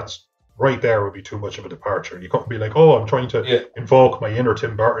 That's right there would be too much of a departure. You couldn't be like, oh, I'm trying to invoke my inner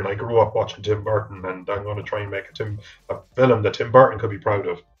Tim Burton. I grew up watching Tim Burton, and I'm going to try and make a film that Tim Burton could be proud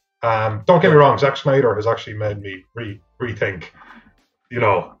of. Don't get me wrong, Zack Snyder has actually made me rethink,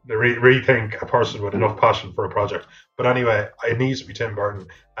 rethink a person with enough passion for a project. But anyway, it needs to be Tim Burton,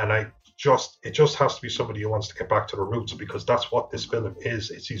 and I just has to be somebody who wants to get back to the roots, because that's what this film is.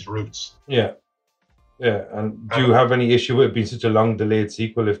 It's his roots. Yeah. Yeah, and do you have any issue with it being such a long delayed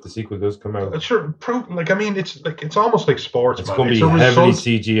sequel if the sequel does come out? Sure, like, I mean, it's almost like sports. It's man. going to be a heavily result.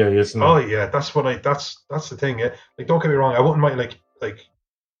 CGI, isn't it? Oh yeah, that's the thing. Yeah. Like, don't get me wrong, I wouldn't mind like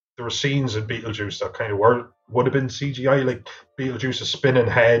there were scenes in Beetlejuice that kind of would have been CGI, like Beetlejuice's spinning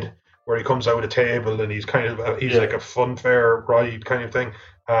head where he comes out of the table and he's kind of like a funfair ride kind of thing.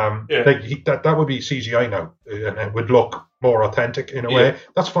 Like that would be CGI now, and it would look more authentic in a way.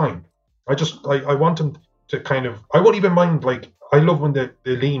 That's fine. I want them to kind of. I won't even mind. Like, I love when they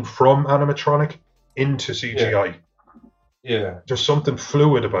lean from animatronic into CGI. Yeah. There's something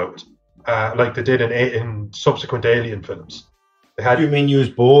fluid about it, like they did in subsequent Alien films. They had. You mean use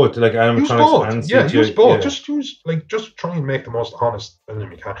both, like animatronics and CGI? Yeah, use both. Yeah. Just try and make the most honest film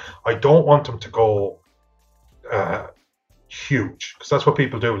you can. I don't want them to go huge, because that's what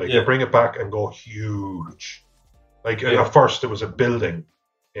people do. Like, they bring it back and go huge. Like, at first it was a building.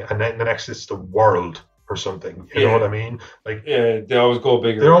 Yeah, and then the next is the world or something. You know what I mean? Like, they always go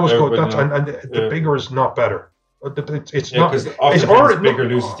bigger. They always go. And the bigger is not better. It's not. Because often bigger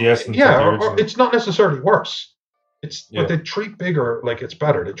loses the essence. Or it's not necessarily worse. But they treat bigger like it's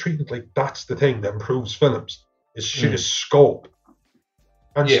better. They treat it like that's the thing that improves films. Is scope.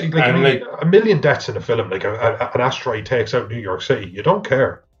 And like a million deaths in a film, like an asteroid takes out New York City. You don't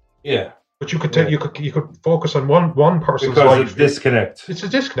care. Yeah. But you could you could focus on one person's because life. It's disconnect. It's a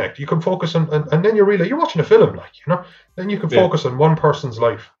disconnect. You can focus on, and then you're watching a film, like, you know. Then you can focus on one person's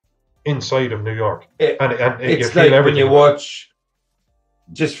life inside of New York, and it's you feel like everything. When you watch,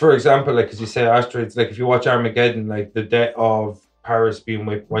 just for example, like, as you say, asteroids. Like, if you watch Armageddon, like the death of Paris being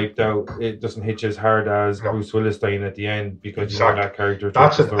wiped out, it doesn't hit you as hard as Bruce Willis dying at the end, because you know that character.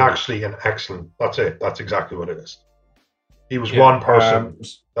 That's actually an excellent. That's it. That's exactly what it is. He was one person.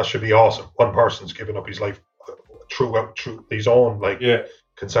 That should be awesome. One person's given up his life through his own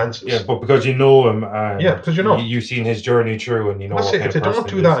consensus. Yeah, but because you know him, because you know you've seen his journey through, and you know. That's it. If they don't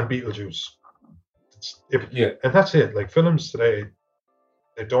do that in Beetlejuice, and that's it. Like, films today,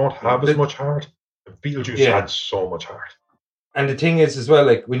 they don't have as much heart. Beetlejuice had so much heart. And the thing is, as well,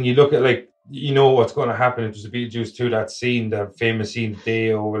 like, when you look at, like, you know what's going to happen if there's a Beetlejuice 2, that scene, that famous scene,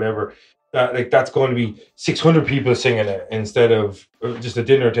 Day or whatever. That, like, that's going to be 600 people singing it instead of just a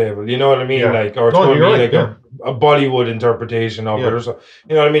dinner table. You know what I mean? Like, or it's going to be a Bollywood interpretation of it, or so.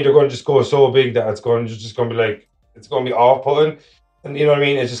 You know what I mean? They're going to just go so big that it's going to be like, it's going to be off-putting. And you know what I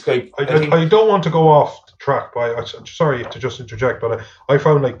mean? It's just like, I don't want to go off the track, but I'm sorry to just interject, but I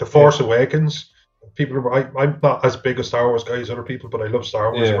found, like, The Force Awakens. I'm not as big a Star Wars guy as other people, but I love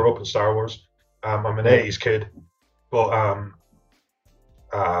Star Wars. I grew up in Star Wars. I'm an 80s kid,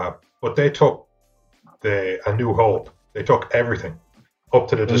 but they took A New Hope. They took everything up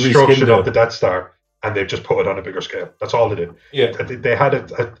to the destruction of the Death Star, and they've just put it on a bigger scale. That's all they did. Yeah, they had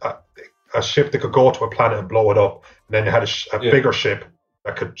a ship that could go to a planet and blow it up, and then they had a bigger ship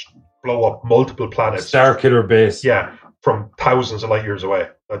that could blow up multiple planets. Star Killer base. Yeah, from thousands of light years away.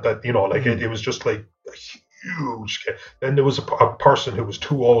 It was just like a huge. Then there was a person who was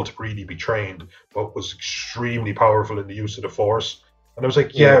too old to really be trained, but was extremely powerful in the use of the Force. And I was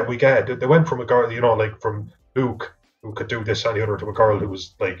like, we get it. They went from a girl, like from Luke, who could do this and the other, to a girl who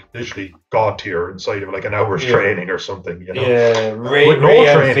was like literally God tier inside of like an hour's training or something, you know. Yeah, with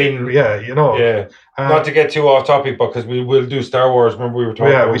no training. Yeah, you know. Yeah. Not to get too off topic, because we will do Star Wars. Remember we were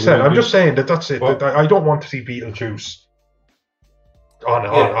talking about. We said. I'm just saying that's it. I don't want to see Beetlejuice on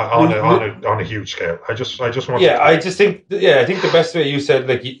a huge scale. I just want. Yeah, I think the best way, you said,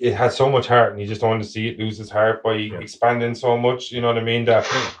 like, it has so much heart, and you just don't want to see it lose its heart by expanding so much. You know what I mean? That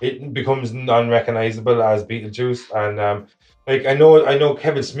it becomes non-recognizable as Beetlejuice. And like, I know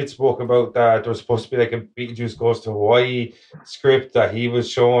Kevin Smith spoke about that. There was supposed to be like a Beetlejuice Goes to Hawaii script that he was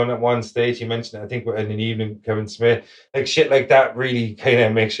showing at one stage. He mentioned it, I think, in an evening, Kevin Smith. Like, shit like that really kind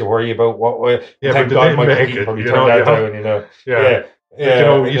of makes you worry about what way. Yeah, thank but God Michael make Keaton it. probably turned that down. You know. Yeah.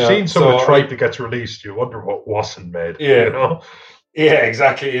 You've seen some of the tripe that gets released. You wonder what wasn't made. Yeah. You know. Yeah,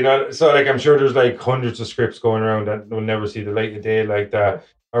 exactly. You know, so like, I'm sure there's like hundreds of scripts going around that will never see the light of day, like that.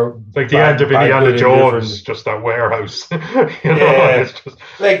 Or like the end of Indiana Jones, just that warehouse. It's just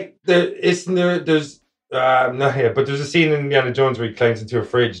like there's not here, but there's a scene in Indiana Jones where he climbs into a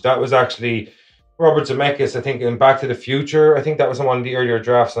fridge. That was actually Robert Zemeckis, I think, in Back to the Future. I think that was in one of the earlier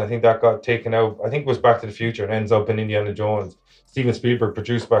drafts, and I think that got taken out. I think it was Back to the Future and ends up in Indiana Jones. Steven Spielberg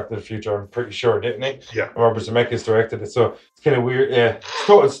produced Back to the Future, I'm pretty sure, didn't he? Yeah. And Robert Zemeckis directed it, so it's kind of weird. Yeah,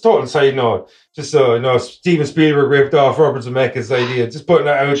 it's total side note. Just so you know, Steven Spielberg ripped off Robert Zemeckis' idea. Just putting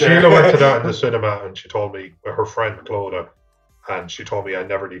that out there. Sheila went to that in the cinema, and she told me her friend Clodagh and she told me I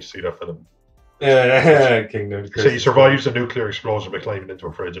never need to see that film. Kingdom. So he survives a nuclear explosion by climbing into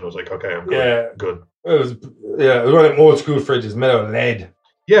a fridge, and I was like, okay, I'm good. Yeah. Good. It was one of them old school fridges made out of lead.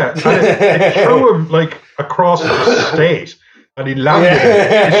 Yeah, and it threw him like across the state, and he landed.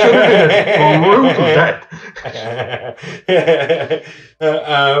 It should have been a brutal death.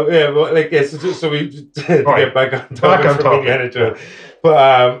 But like so we to Right. get back on topic.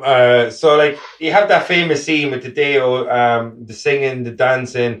 But so like you have that famous scene with the Deo, the singing, the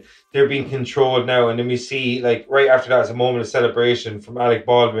dancing. They're being controlled now, and then we see like right after that is a moment of celebration from Alec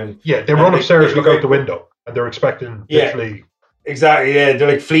Baldwin. Yeah, they run upstairs, look out the window, and they're expecting literally. Exactly, yeah. They're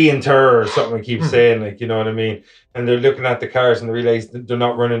like fleeing terror or something I keep saying, like, you know what I mean? And they're looking at the cars and they realize that they're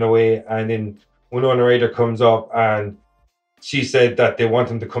not running away. And then Winona Ryder comes up and she said that they want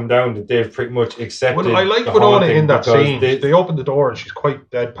him to come down, that they've pretty much accepted. Well, I like the Winona haunting in that scene. they They open the door and she's quite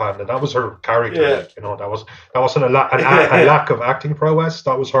deadpan, and that was her character. Yeah. Like, you know, that wasn't a lack of acting prowess.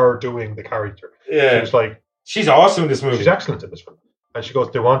 That was her doing the character. Yeah. She was like, she's awesome in this movie. she's excellent in this film. And she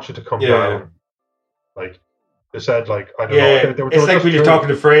goes, they want you to come down. Like, they said, like, I don't know. They were it's like just when you're talking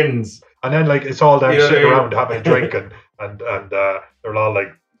to friends. And then, like, it's all them You know sitting what I mean? around having a drink, and they're all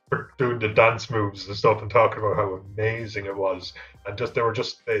like doing the dance moves and stuff and talking about how amazing it was. And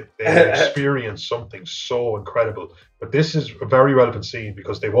they experienced something so incredible. But this is a very relevant scene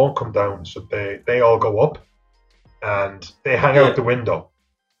because they won't come down, so they all go up and they hang out the window.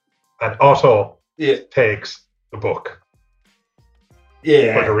 And Otto takes the book.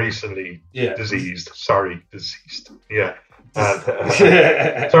 Yeah. For the recently deceased. Yeah. And,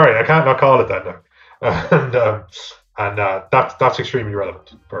 sorry, I can't not call it that now. And that's extremely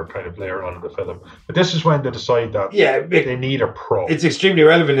relevant for kind of later on in the film. But this is when they decide that they need a pro. It's extremely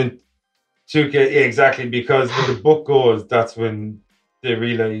relevant exactly, because when the book goes, that's when they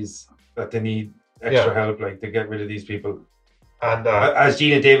realize that they need extra help, like to get rid of these people. And as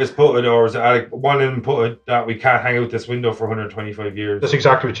Gina Davis put it, or as Alec, one of them put it, that we can't hang out this window for 125 years. That's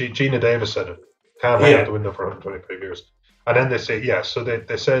exactly what Gina Davis said. It can't hang out the window for 125 years. And then they say, so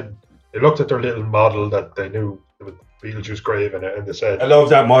they said, they looked at their little model that they knew with Beetlejuice grave in it, and they said, I love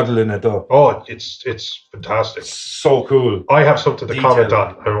that model in it though. Oh, it's fantastic. So cool. I have something to comment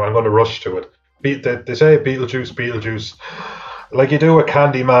on. I'm going to rush to it. They say Beetlejuice. Like you do a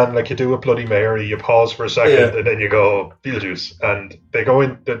Candyman, like you do a Bloody Mary, you pause for a second and then you go Beetlejuice, and they go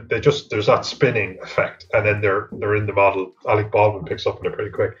in. There's that spinning effect, and then they're in the model. Alec Baldwin picks up on it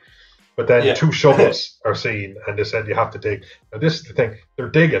pretty quick, but then two shovels are seen, and they said you have to dig. Now this is the thing: they're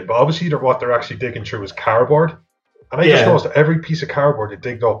digging, but obviously what they're actually digging through is cardboard. And I just noticed that every piece of cardboard they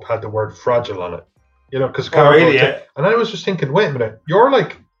digged up had the word fragile on it. You know, because cardboard. Really, and I was just thinking, wait a minute, you're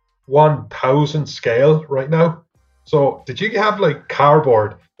like 1,000 scale right now. So did you have like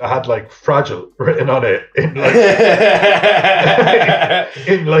cardboard that had like fragile written on it in like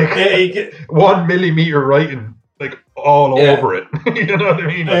in like 1 millimeter writing like all over it? You know what I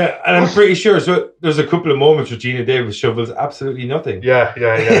mean? Like, and I'm pretty sure. So there's a couple of moments where Gina Davis shovels absolutely nothing. Yeah.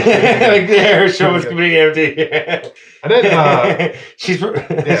 Like her shovel's completely empty. And then she's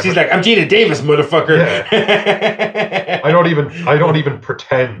like, I'm Gina Davis, motherfucker. Yeah. I don't even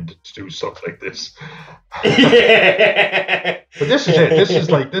pretend to do stuff like this. But this is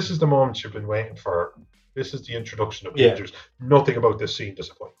it. This is the moment you've been waiting for. This is the introduction of Beetlejuice. Nothing about this scene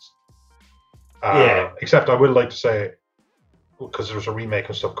disappoints. Except I will like to say, because there's a remake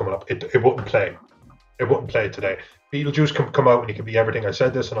and stuff coming up, it wouldn't play. It wouldn't play today. Beetlejuice can come out and he can be everything. I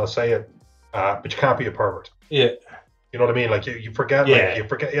said this and I'll say it, but you can't be a pervert. Yeah. You know what I mean? Like you forget, you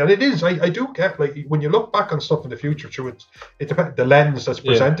forget, and it is. I do get, like, when you look back on stuff in the future, through it depends the lens that's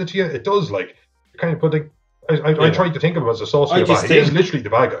presented to you. It does, like, you kind of put like. I tried to think of him as a sociopath. He is literally the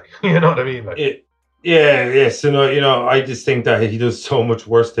bad guy. You know what I mean? Like, So I just think that he does so much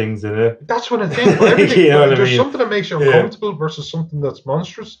worse things than it. That's what I think. Everything, you know what I there's mean? something that makes you uncomfortable versus something that's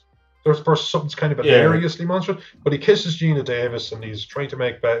monstrous. There's versus something's kind of hilariously monstrous. But he kisses Gina Davis and he's trying to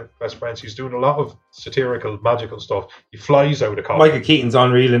make best friends. He's doing a lot of satirical, magical stuff. He flies out of coffin. Michael Keaton's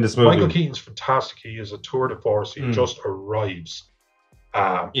unreal in this movie. Michael Keaton's fantastic. He is a tour de force. He just arrives.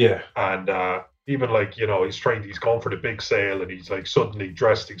 And even, like, you know, he's going for the big sale and he's like suddenly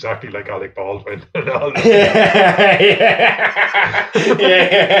dressed exactly like Alec Baldwin and all that.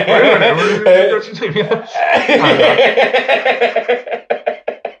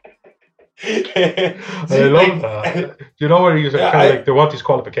 I love that. Do you know where he's kind of like, they want these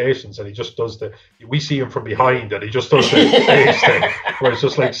qualifications and he just does we see him from behind and he just does the stage thing where it's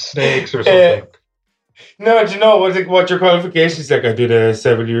just like snakes or something. No, do you know what your qualifications? Like, I did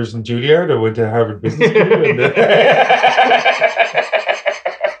 7 years in Juilliard. I went to Harvard Business School.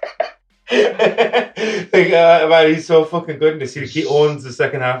 Man, he's so fucking good in this. He owns the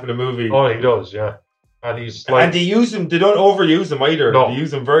second half of the movie. Oh, he does, yeah. And he's like, and they use him. They don't overuse him either. No. They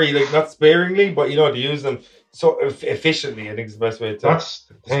use him very not sparingly, but they use them so efficiently. I think is the best way to. That's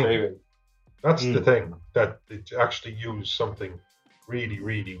the thing. describe it. That's the thing, that they actually use something really,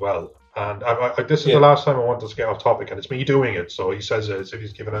 really well. And this is the last time I want us to get off topic, and it's me doing it. So he says it as if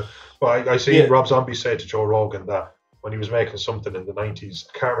he's giving it. Well, I see Rob Zombie say to Joe Rogan that when he was making something in the 90s,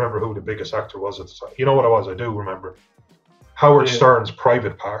 I can't remember who the biggest actor was at the time. You know what it was? I do remember. Howard Stern's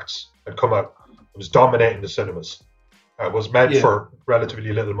Private Parts had come out. It was dominating the cinemas. It was made for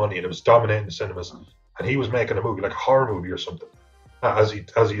relatively little money, and it was dominating the cinemas. And he was making a movie, like a horror movie or something, as he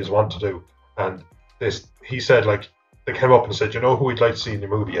is wont to do. And he said, like, they came up and said, you know who we'd like to see in the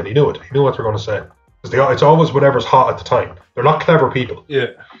movie? And he knew it. He knew what they're going to say. Because it's always whatever's hot at the time. They're not clever people.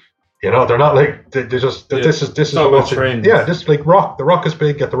 Yeah. You know, they're not like, they just, this is about trends. Yeah, this is like Rock. The Rock is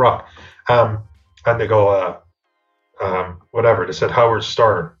big, get the Rock. And they go, whatever. They said Howard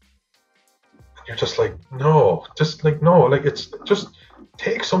Stern. And you're just like, no. Like, it's just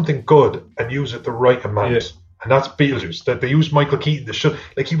take something good and use it the right amount. Yeah. And that's Beetlejuice. That they used Michael Keaton.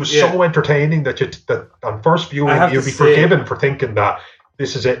 He was so entertaining that on first viewing you'd be forgiven for thinking that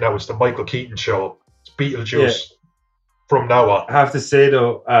this is it now. It's the Michael Keaton show. It's Beetlejuice from now on. I have to say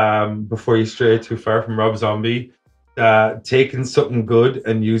though, before you stray too far from Rob Zombie, taking something good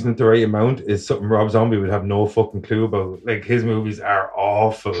and using it the right amount is something Rob Zombie would have no fucking clue about. Like, his movies are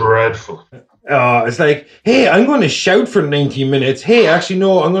awful, dreadful. It's like, hey, I'm going to shout for 90 minutes. Hey, actually,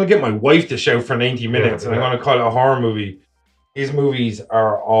 no, I'm going to get my wife to shout for 90 minutes, and I'm going to call it a horror movie. His movies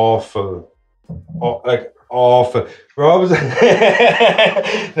are awful. Awful. Rob's... no,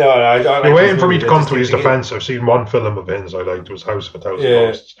 I don't. You're waiting for me to come to his defense. I've seen one film of his I liked. It was House of 1,000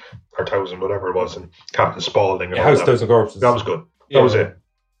 Ghosts, or 1,000, whatever it was, and Captain Spaulding. And House of 1,000 Corpses. That was good. That was it.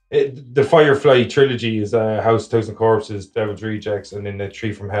 The Firefly trilogy is House of 1,000 Corpses, Devil's Rejects, and then the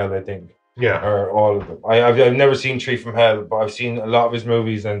Tree from Hell, I think. Yeah, or all of them. I've never seen Tree from Hell, but I've seen a lot of his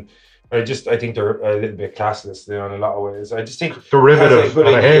movies, and I think they're a little bit classless, in a lot of ways. I just think derivative,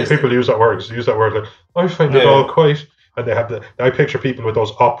 and I hate people use that word. Use that word like, I find it all quite, and they have I picture people with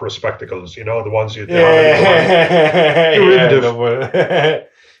those opera spectacles, the ones you derivative.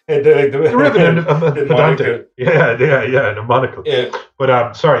 Derivative and pedantic. Yeah, the monocle. Yeah.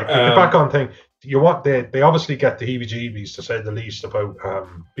 But sorry, the back on thing. They obviously get the heebie-jeebies, to say the least, about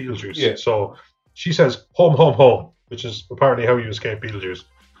Beetlejuice. Yeah. So she says home, home, home, which is apparently how you escape Beetlejuice.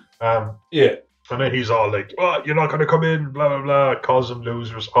 And then he's all like, "Oh, you're not going to come in," blah blah blah, calls them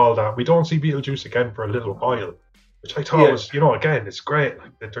losers, all that. We don't see Beetlejuice again for a little while, which I thought was, again, it's great.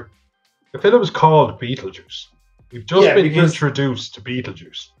 Like, the film is called Beetlejuice. We've just been introduced to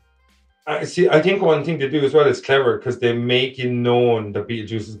Beetlejuice. I think one thing to do as well is clever, because they make it known that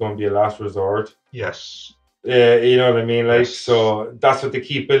Beetlejuice is going to be a last resort. Yes. Yeah, you know what I mean? Like, so that's what they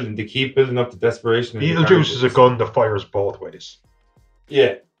keep building. They keep building up the desperation. Beetlejuice is a gun that fires both ways.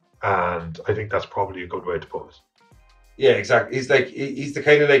 Yeah. And I think that's probably a good way to put it. Yeah, exactly. He's the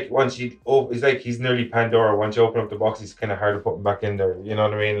kind of like, once you he's like, he's nearly Pandora. Once you open up the box, he's kind of hard to put him back in there. You know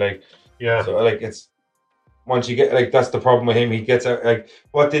what I mean? Like, yeah. So like, it's once you get, like, that's the problem with him. He gets out, like,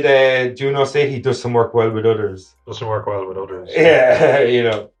 what did Juno say? He doesn't work well with others.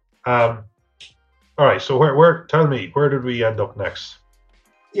 Yeah, All right. So where? Tell me, where did we end up next?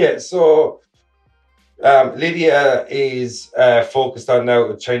 Yeah. So Lydia is focused on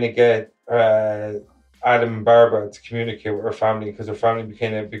now trying to get Adam and Barbara to communicate with her family, because her family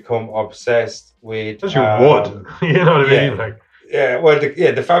become obsessed with. As you would, you know what I mean? Like, yeah, well,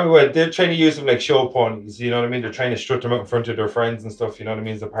 the family, they're trying to use them like show ponies, you know what I mean? They're trying to strut them out in front of their friends and stuff, you know what I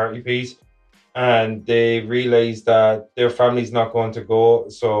mean? It's a party piece. And they realize that their family's not going to go,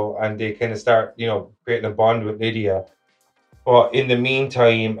 and they kind of start, creating a bond with Lydia. But in the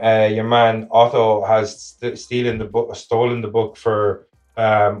meantime, your man Otto has stolen the book for,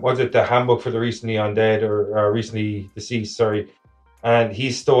 was it the handbook for the recently undead or recently deceased, sorry. And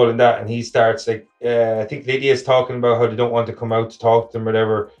he's stolen that, and he starts like, I think Lydia's talking about how they don't want to come out to talk to them or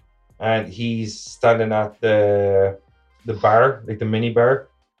whatever. And he's standing at the bar, like the mini bar,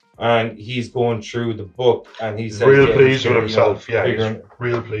 and he's going through the book, and he says, real pleased with himself. He's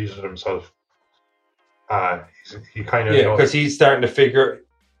real pleased with himself. He kind of, because he's starting to figure.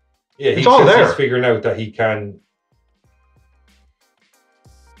 Yeah, he's figuring out that he can.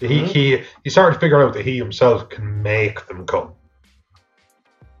 He started to figure out that he himself can make them come.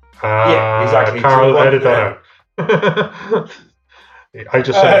 Yeah, exactly. Carl, edit that out. I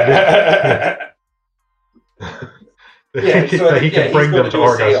just said Yeah, so that he can bring them to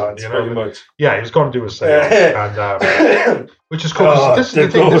orgasm. Seance, pretty much. Yeah, he's going to do a seance, and which is cool. Oh, This is the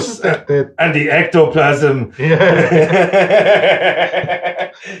thing. This is the and the ectoplasm. Yeah.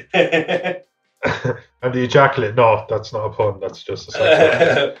 And the ejaculate. No, that's not a pun. That's just a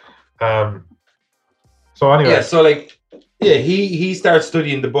sex. So anyway, yeah. So like, yeah, he starts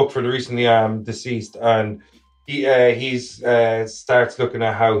studying the book for the recently deceased, and he starts looking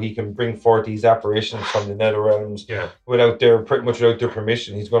at how he can bring forth these apparitions from the nether realms without their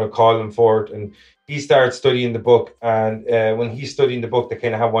permission. He's going to call them forth, and he starts studying the book. And when he's studying the book, they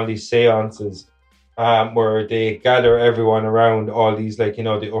kind of have one of these seances where they gather everyone around, all these like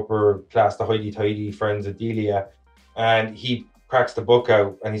the upper class, the hoity-toity friends of Delia, and he cracks the book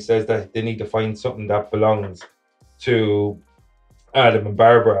out and he says that they need to find something that belongs to Adam and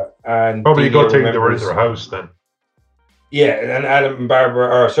Barbara. And probably a good thing they were in their house then. Yeah, and Adam and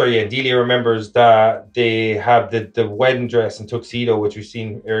Barbara, Delia remembers that they have the wedding dress and tuxedo, which we've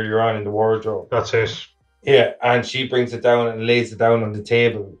seen earlier on in the wardrobe. That's it. Yeah, and she brings it down and lays it down on the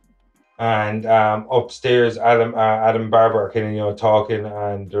table. And upstairs, Adam and Barbara are kind of talking,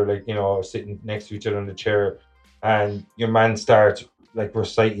 and they're like sitting next to each other on the chair. And your man starts like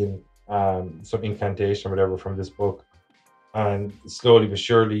reciting some incantation or whatever from this book. And slowly but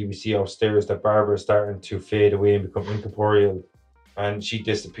surely, we see upstairs that Barbara is starting to fade away and become incorporeal, and she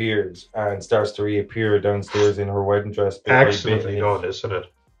disappears and starts to reappear downstairs in her wedding dress. Excellently done, isn't it?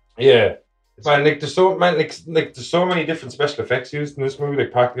 Yeah, man. Like there's so many different special effects used in this movie,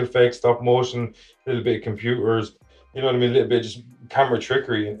 like practical effects, stop motion, a little bit of computers. You know what I mean? A little bit of just camera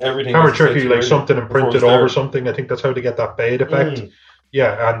trickery and everything. Camera trickery, like something imprinted over something. I think that's how they get that fade effect.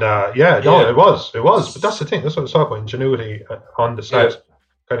 Yeah, and it was. But that's the thing. That's what I was talking about. Ingenuity on the set.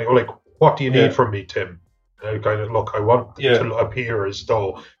 Kind of like, what do you need from me, Tim? And I kind of look. I want to appear as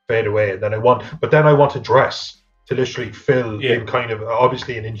though fade away, and then I want to dress to literally fill in kind of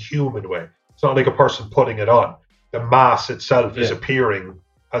obviously an inhuman way. It's not like a person putting it on. The mass itself is appearing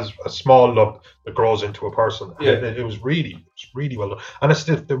as a small lump that grows into a person. Yeah. And it was really well done, and it's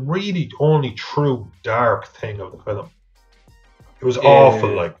the really only true dark thing of the film. It was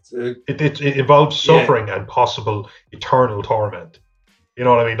awful. Like it involves suffering and possible eternal torment. You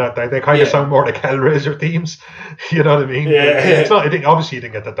know what I mean? That they kind of sound more like Hellraiser themes. You know what I mean? Yeah. It's not. I think obviously you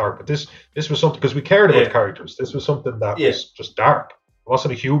didn't get that dark, but this was something because we cared about the characters. This was something that was just dark. It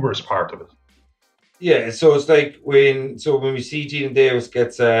wasn't a humorous part of it. Yeah. So it's like when we see Gina Davis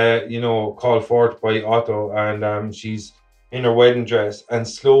gets called forth by Otto, and she's in her wedding dress, and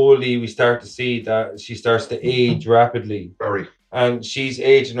slowly we start to see that she starts to age rapidly. Very. And she's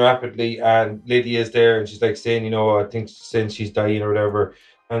aging rapidly, and Lydia's there, and she's like saying, I think since she's dying or whatever,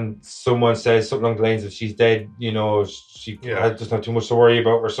 and someone says something along the lines of she's dead, she has just not too much to worry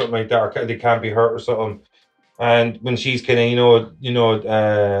about or something like that, or they can't be hurt or something. And when she's kind of,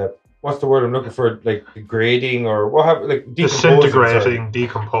 what's the word I'm looking for? Like degrading or what happened? Like disintegrating,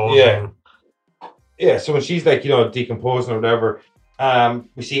 decomposing. Yeah. So when she's like, decomposing or whatever,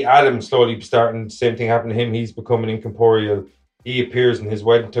 we see Adam slowly starting, same thing happened to him. He's becoming incorporeal. He appears in his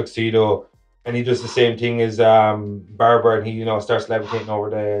wedding tuxedo, and he does the same thing as Barbara, and he, starts levitating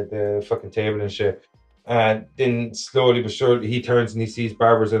over the fucking table and shit. And then slowly but surely, he turns and he sees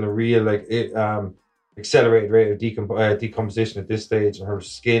Barbara's in a real accelerated rate of decomposition at this stage, and her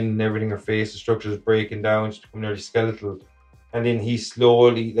skin and everything, her face, the structure is breaking down. She's becoming nearly skeletal. And then he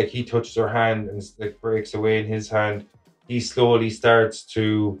slowly, he touches her hand and breaks away in his hand. He slowly starts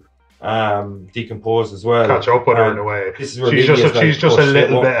to decompose as well. Catch up with her in a way. This is where she's just a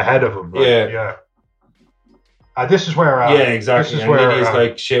little bit ahead of him. Right? Yeah. This is where. Exactly. This is where Lydia's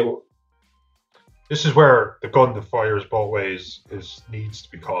like shit. This is where the gun that fires both ways needs to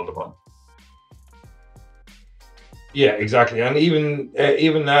be called upon. Yeah, exactly. And even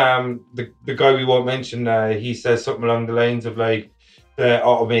the guy we won't mention, he says something along the lines of like,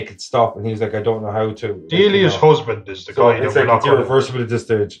 "I'll make it stop," and he's like, "I don't know how to." Delia's husband is the guy that we're not going to. It's irreversible at this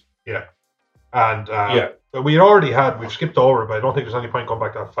stage. Yeah, and we've skipped over, but I don't think there's any point going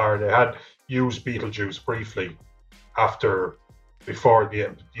back that far. They had used Beetlejuice briefly before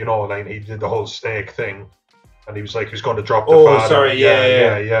the he did the whole snake thing, and he was like he was going to drop the father. Sorry,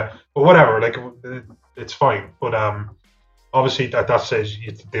 yeah. But whatever, it's fine. But obviously that says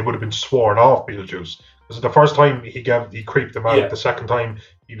they would have been sworn off Beetlejuice. Because the first time he creeped them out. Yeah. The second time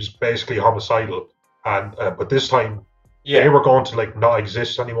he was basically homicidal, and but this time they were going to not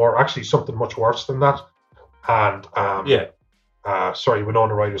exist anymore. Actually, something much worse than that. And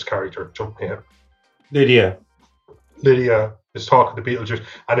Winona Ryder's character jumped in. Lydia is talking to Beetlejuice,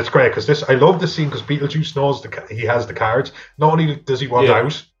 and it's great because I love this scene because Beetlejuice knows he has the cards. Not only does he want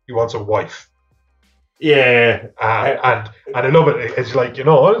out, he wants a wife. Yeah. And I love it. It's like,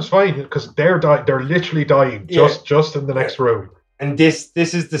 it's fine because they're literally dying just in the next room. And this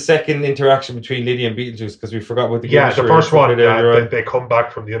is the second interaction between Lydia and Beetlejuice because we forgot about the the first one. They come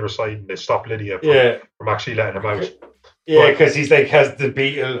back from the other side and they stop Lydia from actually letting him out. Yeah, because he's like has the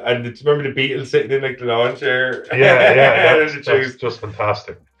beetle, and remember the beetle sitting in like the lawn chair. That's just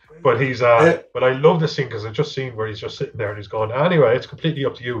fantastic. But but I love this scene because I just seen where he's just sitting there and he's going, anyway, it's completely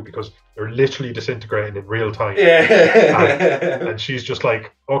up to you because they're literally disintegrating in real time. Yeah. And she's just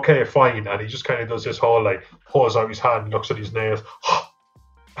like, okay, fine. And he just kind of does this whole like pulls out his hand, looks at his nails,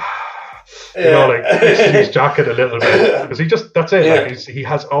 fixes his jacket a little bit because that's it. Like he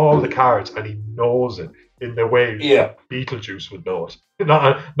has all the cards and he knows it in the way that Beetlejuice would know it.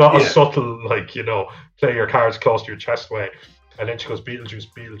 Not a subtle play your cards close to your chest way. And then she goes, Beetlejuice,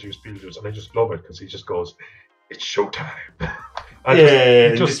 Beetlejuice, Beetlejuice. And I just love it because he just goes, it's showtime.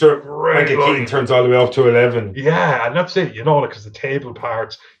 And just Michael Keaton turns all the way up to 11. Yeah, and that's it, because the table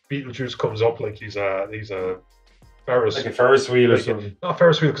parts, Beetlejuice comes up like he's a Ferris. Like a Ferris wheel or something. Not a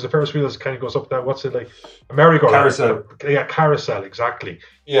Ferris wheel, because the Ferris wheel kind of goes up there. What's it like? A merry-go-round. Carousel. Yeah, carousel, exactly.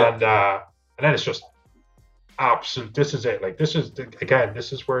 Yeah. And then it's just absolute. This is it. Like, this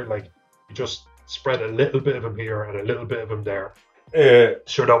is where, like, you just spread a little bit of him here and a little bit of him there.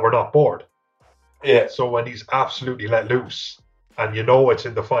 So that we're not bored. Yeah. So when he's absolutely let loose and it's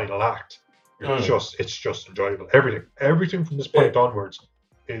in the final act, it's just enjoyable. Everything from this point onwards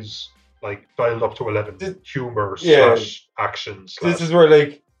is like dialed up to 11. Humor / action. This is where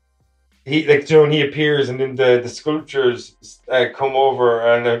he appears and then the sculptures come over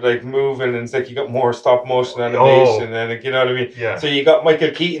and they're like moving and it's like you got more stop motion animation and like, you know what I mean? Yeah. So you got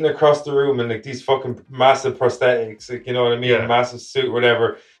Michael Keaton across the room and like these fucking massive prosthetics, like, you know what I mean? Yeah. Massive suit,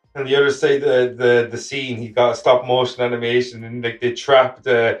 whatever. And the other side the scene, he got stop motion animation and like they trap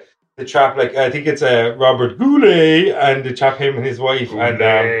like I think it's Robert Goulet and they trap him and his wife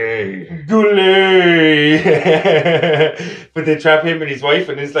Goulet. But they trap him and his wife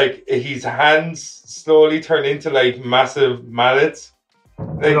and it's like his hands slowly turn into like massive mallets.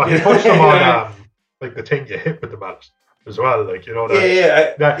 Like, he puts them on like the thing you hit with the mallet as well, like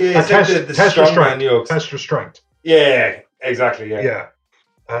test your strength. Yeah, exactly. Yeah.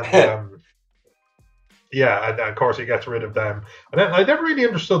 And and of course he gets rid of them. And then I never really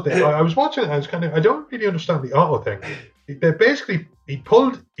understood that. I was watching it. I don't really understand the auto thing. He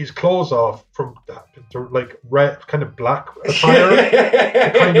pulled his clothes off from like red, kind of black attire,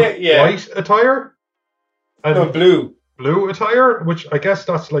 to kind of white attire, and blue attire, which I guess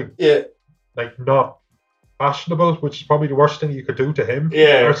that's like not fashionable, which is probably the worst thing you could do to him,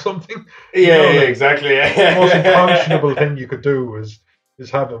 or something. Exactly. The most unconscionable thing you could do is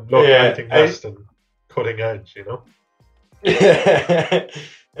have him look anything less than cutting edge,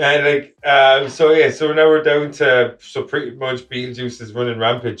 And so now we're down to pretty much Beetlejuice is running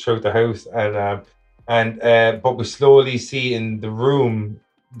rampage throughout the house, but we slowly see in the room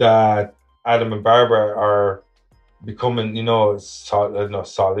that Adam and Barbara are becoming,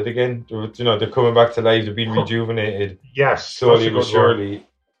 solid again. They're coming back to life. They're being rejuvenated. Yes, slowly but surely.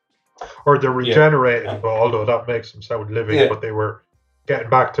 Or they're regenerating, but although that makes them sound living, but they were getting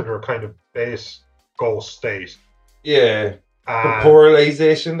back to their kind of base ghost state. Yeah.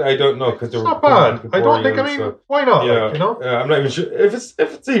 Corporalization, I don't know, because it's not bad. I don't think. Why not? I'm not even sure if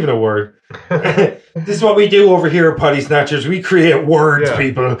it's even a word. This is what we do over here at Potty Snatchers. We create words,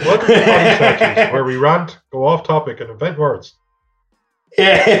 people. Welcome to Potty Snatchers, where we rant, go off topic, and invent words.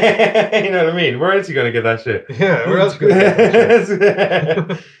 Yeah, you know what I mean. Where else are you gonna get that shit? Yeah, where else are you gonna get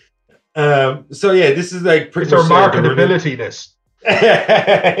that shit? This is like pretty much our marketability-ness.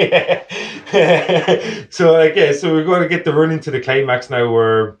 So we're going to get the run into the climax now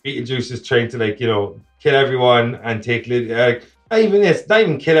where Beetlejuice is trying to kill everyone and take Lydia, not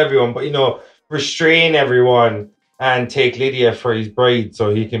even kill everyone, but restrain everyone and take Lydia for his bride so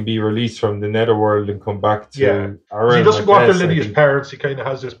he can be released from the netherworld and come back to he doesn't go after Lydia's parents. He kind of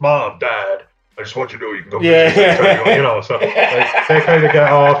has this mom, dad, I just want you to know you can come so they kind of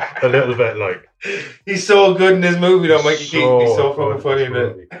get off a little bit he's so good in this movie though, Mikey Keaton. He's so fucking funny in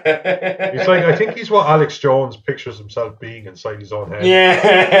it. He's I think he's what Alex Jones pictures himself being inside his own head.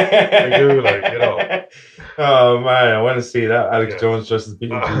 Yeah. I do, Oh man, I want to see that. Alex Jones dressed as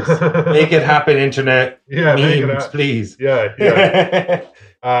Beetlejuice. Make it happen, internet. Yeah, memes, please. Yeah.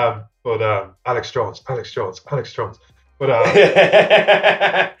 But Alex Jones. But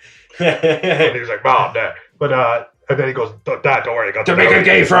and he was like, Mom, Dad. But and then he goes, Dad, don't worry, I got to make a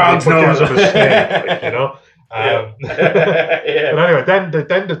gay frogs noise. Gives him a snake, But anyway, then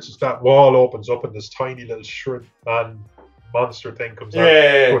that wall opens up and this tiny little shrimp man monster thing comes out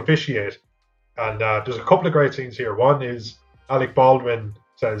to officiate. And there's a couple of great scenes here. One is Alec Baldwin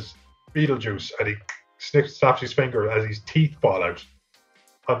says Beetlejuice, and he snaps his finger as his teeth fall out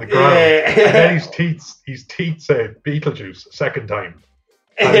on the ground. And then his teeth say Beetlejuice a second time.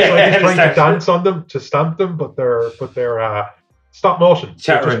 And it's like he's trying to dance on them, to stamp them, but they're stop motion.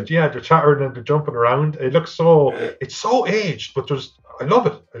 Chattering. They're chattering and they're jumping around. It looks it's so aged, but I love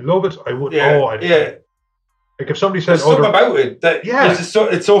it. I would. Like if somebody said, there's something about it that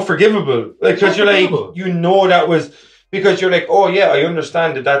it's so forgivable. Like, because you're like, that was, because you're like, oh yeah, I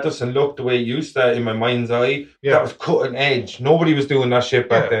understand that doesn't look the way it used to in my mind's eye. Yeah. That was cutting edge. Nobody was doing that shit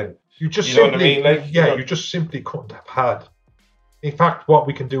back then. You just you know what I mean? Like, you just simply couldn't have had. In fact, what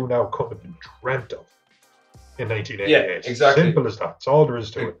we can do now couldn't have been dreamt of in 1988. Yeah, exactly. Simple as that. That's all there is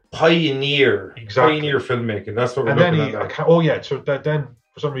to it. Pioneer filmmaking. That's what we're looking at. So then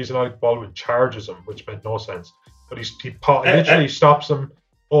for some reason Alec Baldwin charges him, which made no sense. But he literally stops him.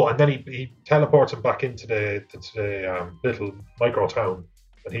 Oh, and then he teleports him back into the little micro town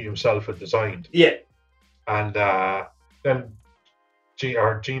that he himself had designed. Yeah. And then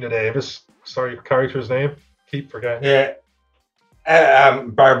Gina Davis, sorry, character's name, keep forgetting. Yeah.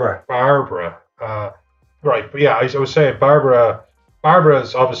 Barbara. Right, but yeah, I was saying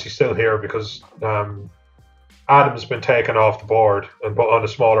Barbara's obviously still here because Adam's been taken off the board and put on a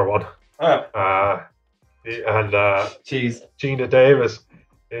smaller one. Gina Davis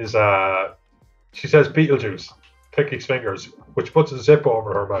is she says Beetlejuice, click his fingers, which puts a zip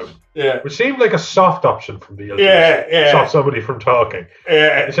over her mouth. Yeah. Which seemed like a soft option from Beetlejuice. Yeah. Stop somebody from talking.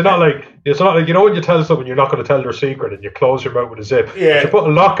 Yeah. It's not like you know when you tell someone you're not going to tell their secret and you close your mouth with a zip. Yeah. You put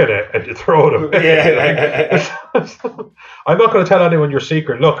a lock in it and you throw it away. Yeah. I'm not going to tell anyone your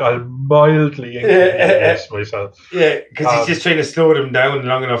secret. Look, I'll mildly inconvenience myself. Yeah, because he's just trying to slow them down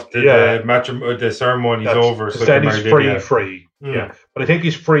long enough that the ceremony's over. So then he's free. Yeah, but I think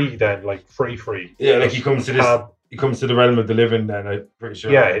he's free then, like free. Yeah, like he comes to the realm of the living. Then I'm pretty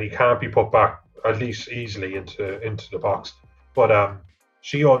sure. Yeah, and he can't be put back at least easily into the box. But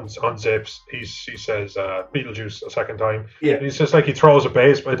she unzips. She says Beetlejuice a second time. Yeah, and it's just like he throws a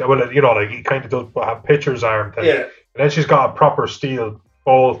baseball. Well, like he kind of does have pitcher's arm thing. Yeah, and then she's got a proper steel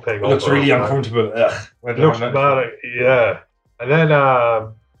ball thing. It looks really uncomfortable. It looks bad. Yeah, and then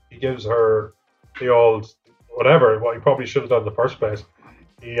he gives her the old. Whatever, what he probably should have done in the first place.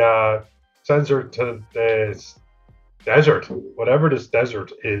 He sends her to this desert, whatever this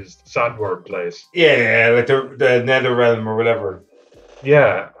desert is, the sandworm place. Yeah, like the nether realm or whatever.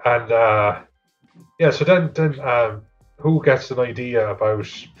 Yeah, and so then who gets an idea about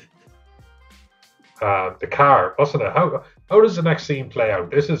the car, wasn't it? How does the next scene play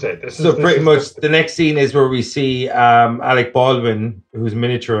out? This is it. The next scene is where we see Alec Baldwin, who's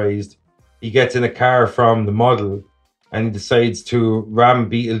miniaturized. He gets in a car from the model and he decides to ram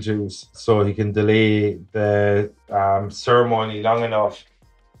Beetlejuice so he can delay the ceremony long enough.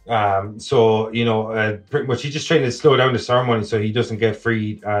 Pretty much he's just trying to slow down the ceremony so he doesn't get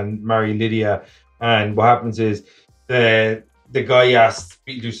freed and marry Lydia. And what happens is the guy asks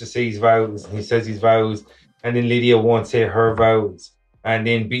Beetlejuice to say his vows, and he says his vows, and then Lydia won't say her vows. And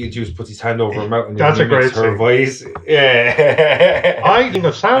then Beetlejuice puts his hand over her mouth and that's a great her voice. Yeah. I think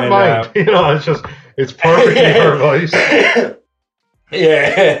of sound mind. It's perfectly her voice.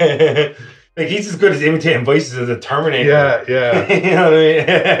 Yeah. Like he's as good as imitating voices as a Terminator. Yeah. You know what I mean?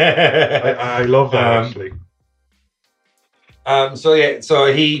 I love that actually.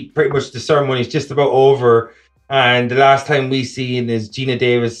 So he pretty much the ceremony is just about over. And the last time we seen is Gina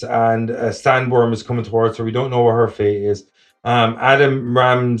Davis and a sandworm is coming towards her. We don't know what her fate is. Adam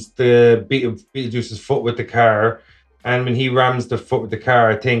rams the Beetlejuice's foot with the car, and when he rams the foot with the car,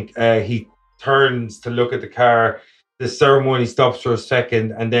 I think he turns to look at the car. The ceremony stops for a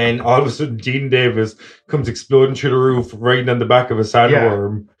second, and then all of a sudden, Gene Davis comes exploding through the roof, riding on the back of a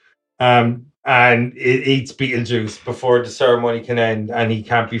sandworm, and it eats Beetlejuice before the ceremony can end, and he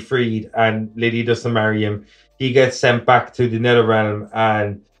can't be freed. And Lydia doesn't marry him. He gets sent back to the Nether Realm,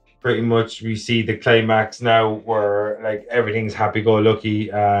 and pretty much we see the climax now where like everything's happy-go-lucky.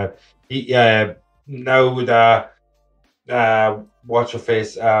 What's her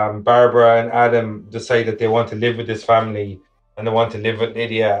face? Barbara and Adam decide that they want to live with this family and they want to live with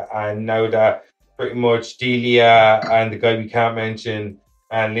Lydia. And now that pretty much Delia and the guy we can't mention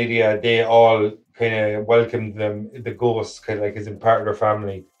and Lydia, they all kind of welcomed them, the ghost kind of like is in part of their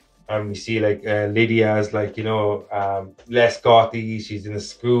family. And we see like Lydia is like, less gothy. She's in a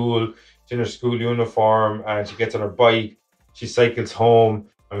school, she's in her school uniform, and she gets on her bike. She cycles home,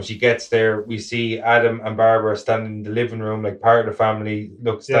 and when she gets there, we see Adam and Barbara standing in the living room, like part of the family,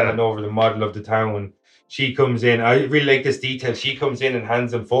 standing over the model of the town. She comes in. I really like this detail. She comes in and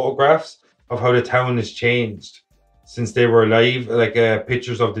hands them photographs of how the town has changed since they were alive, like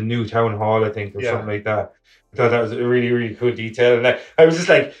pictures of the new town hall, I think, or something like that. I thought that was a really, really cool detail. And I was just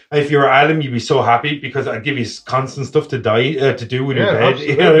like, if you were Adam, you'd be so happy because I'd give you constant stuff to do when you're dead. Absolutely.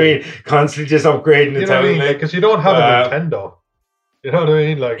 You know what I mean? Constantly just upgrading the town. Because you don't have a Nintendo. You know what I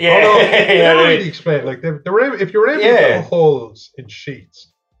mean? Like, they don't really explain. Like, if you were able to put holes in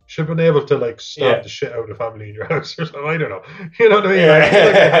sheets, you should have been able to like stab the shit out of the family in your house or something. I don't know. You know what I mean? Like, I feel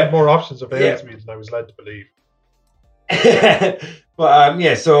like they had more options available to me than I was led to believe.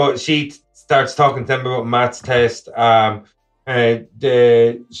 But so she starts talking to them about Matt's test.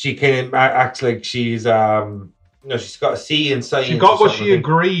 She kind of acts like she's she's got a C in science. She got what she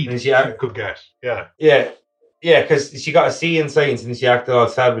agreed she could get. Yeah, because she got a C in science, and she acted all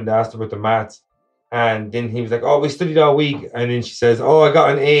sad when they asked about the maths. And then he was like, "Oh, we studied all week." And then she says, "Oh, I got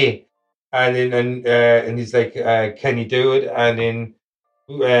an A." And then and he's like, "Can you do it?" And then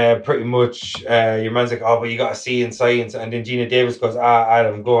pretty much your man's like, "Oh, but you got a C in science." And then Gina Davis goes,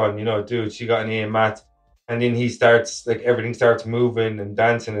 "Adam, go on, dude, she got an A in maths." And then he starts, like, everything starts moving and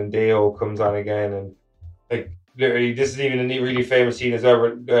dancing, and Deo comes on again, and like literally, this is even a really famous scene as well,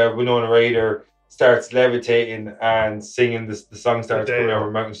 where Winona Ryder starts levitating and singing. The song starts coming over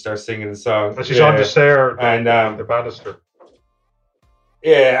the mountain. She starts singing the song, and she's on the stair and the banister.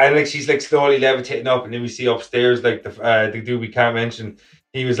 Yeah, and like she's like slowly levitating up, and then we see upstairs like the dude we can't mention.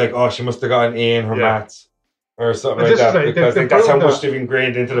 He was like, "Oh, she must have got an A in her maths or something like that," because that's how much they've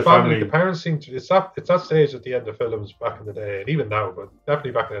ingrained into the family. The parents seem to. It's that stage at the end of films back in the day, and even now, but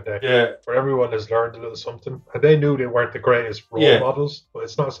definitely back in the day, where everyone has learned a little something, and they knew they weren't the greatest role models, but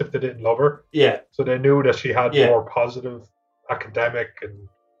it's not as if they didn't love her. So they knew that she had more positive, academic, and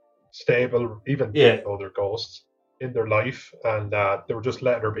stable, even though they're ghosts in their life, and they were just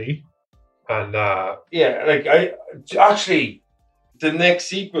letting her be. And like I actually, the next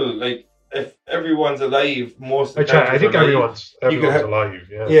sequel, like, if everyone's alive, most of the I think everyone's alive.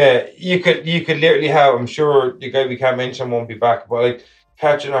 You could literally have. I'm sure the guy we can't mention won't be back, but like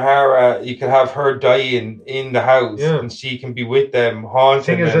Catherine O'Hara, you could have her dying in the house, and she can be with them,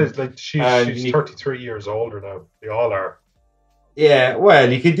 haunting them. The thing is, like she's 33 years older now. They all are. Yeah,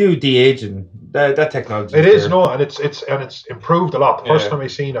 well, you could do de-aging. That technology. It is and it's improved a lot. The first time I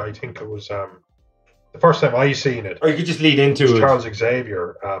seen it, I think it was the first time I seen it. Or you could just lead into it. Charles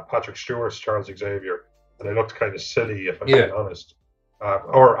Xavier, Patrick Stewart's Charles Xavier, and I looked kind of silly, if I'm being honest.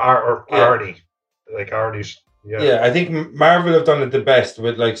 Or Arnie, like Arnie's. Yeah, I think Marvel have done it the best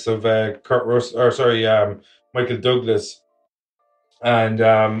with likes of Michael Douglas and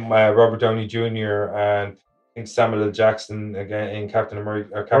Robert Downey Jr. and I think Samuel L. Jackson again in Captain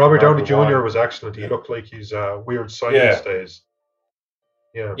America. Robert Downey Jr. was excellent. He looked like he's weird science days.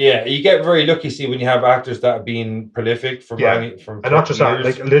 Yeah, you get very lucky, see, when you have actors that have been prolific from and not just that,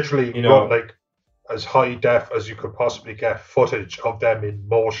 like literally, like as high def as you could possibly get footage of them in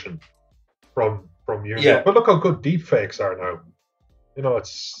motion from years ago. But look how good deep fakes are now.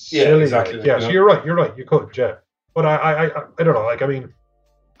 It's silly. Exactly. So you're right. You could, But I don't know. Like, I mean,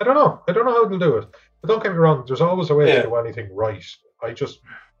 I don't know how they'll do it. But don't get me wrong. There's always a way to do anything right.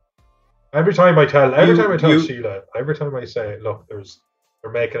 Every time I tell Sheila, every time I say, look,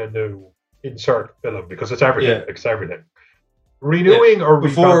 they're making a new insert film because it's everything. Yeah. It's everything. Renewing or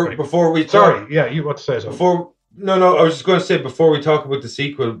before we you want to say something? I was just going to say before we talk about the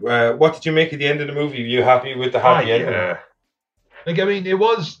sequel, what did you make at the end of the movie? Were you happy with the happy ending? Yeah. Like, I mean, it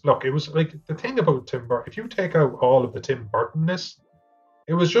was like the thing about Tim Burton. If you take out all of the Tim Burton-ness,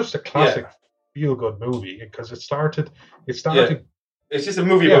 it was just a classic feel-good movie because it started. It's just a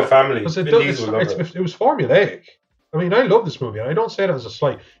movie about family. It was formulaic. I mean, I love this movie, and I don't say that as a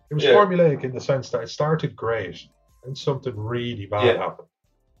slight. It was formulaic in the sense that it started great, and something really bad happened,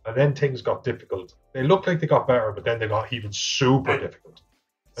 and then things got difficult. They looked like they got better, but then they got even super difficult,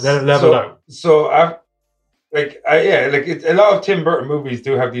 and then it leveled out. So, a lot of Tim Burton movies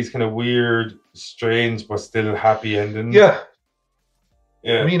do have these kind of weird, strange, but still happy endings. Yeah.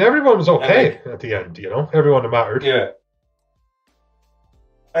 I mean, everyone was okay at the end. Everyone that mattered. Yeah.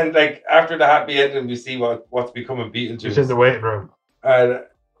 And like after the happy ending, we see what's become of Beetlejuice. He's in the waiting room. And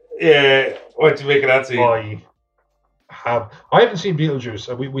what do you make of that scene? I haven't seen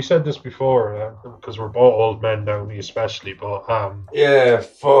Beetlejuice. We said this before because we're both old men now, me especially. But I'm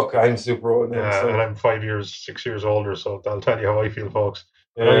super old now. Yeah, and I'm 6 years older, so I'll tell you how I feel, folks.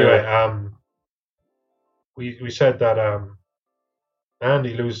 But anyway, we said that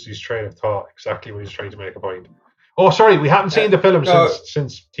Andy loses his train of thought exactly when he's trying to make a point. Oh, sorry, we haven't seen the film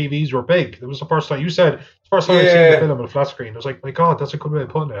since TVs were big. It was the first time you said the first time I've seen the film on a flat screen. I was like, my God, that's a good way of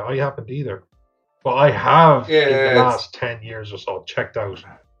putting it. I haven't either, but I have in the last 10 years or so checked out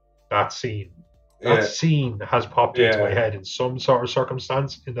that scene. That scene has popped into my head in some sort of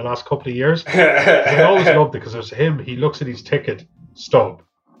circumstance in the last couple of years. I always loved it because there's him. He looks at his ticket stub,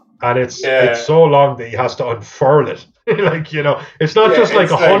 and it's so long that he has to unfurl it. Like, you know, it's not just like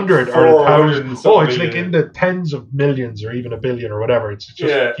 100 or 1,000. Oh, it's like in the tens of millions or even a billion or whatever. It's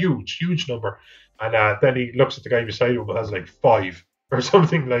just a huge number. And then he looks at the guy beside him who has like 5 or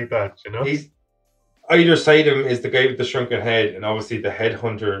something like that. You know, either side of him is the guy with the shrunken head, and obviously the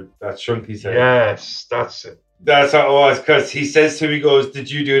headhunter that shrunk his head. Yes, that's it. That's how it was, because he says to him, he goes,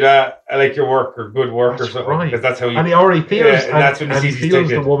 "Did you do that? I like your work or good work or something." Right. Because that's how he. And he already feels, and that's when he feels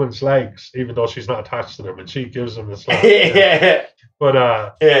the woman's legs, even though she's not attached to them, and she gives him the slap.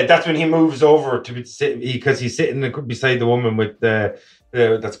 But that's when he moves over to sit, because he's sitting beside the woman with the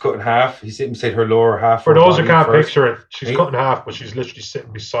that's cut in half. He's sitting beside her lower half. For those who can't picture it, she's cut in half, but she's literally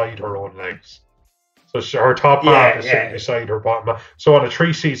sitting beside her own legs. So her top half is sitting beside her bottom half. So on a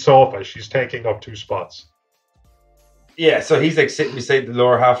 3-seat sofa, she's taking up 2 spots. Yeah, so he's like sitting beside the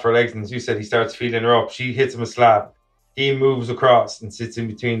lower half of her legs, and as you said, he starts feeling her up. She hits him a slap. He moves across and sits in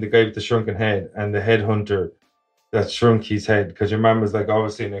between the guy with the shrunken head and the headhunter that shrunk his head, because your man was like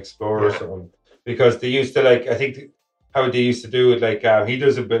obviously an explorer or something. Because they used to, like, I think how they used to do it, like he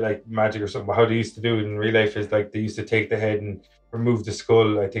does a bit like magic or something, but how they used to do it in real life is like they used to take the head and remove the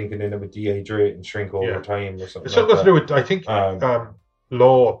skull, I think, and then it would dehydrate and shrink over time or something. It's something to do with, I think,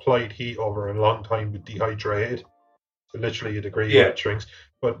 low applied heat over a long time would dehydrate to literally a degree where it shrinks.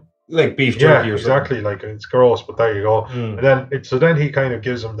 But like beef jerky or exactly, like it's gross, but there you go. And then then he kind of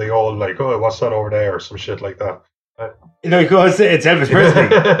gives him the old like, oh, what's that over there, or some shit like that. You know, he goes, it's Elvis Presley.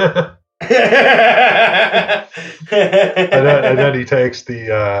 and then he takes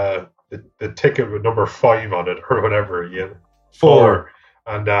the ticket with number 5 on it or whatever, 4,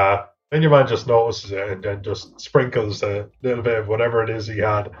 and then your man just notices it and then just sprinkles a little bit of whatever it is he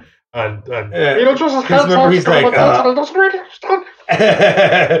had, and you know, just remember he's like, I doesn't really understand.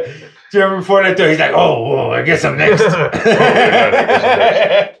 Do you remember before that? He's like, oh, I guess I'm next.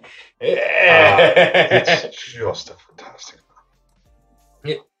 It's just a fantastic.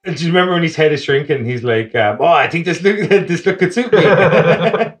 Yeah. Do you remember when his head is shrinking? He's like, "Oh, I think this look could suit me."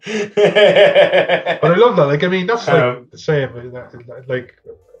 But I love that. Like, I mean, that's like the same. Like,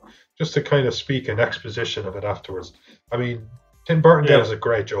 just to kind of speak an exposition of it afterwards. I mean, Tim Burton was a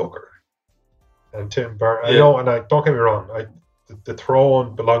great Joker, and Tim Burton. I know, and don't get me wrong. The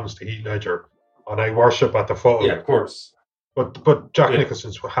throne belongs to Heath Ledger, and I worship at the foot. Yeah, of course. But Jack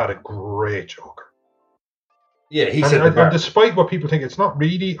Nicholson had a great Joker. Yeah, he said and despite what people think, it's not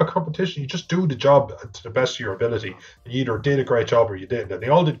really a competition. You just do the job to the best of your ability. You either did a great job or you didn't. And they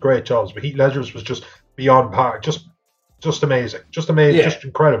all did great jobs, but Heath Ledger's was just beyond par. Just amazing. Just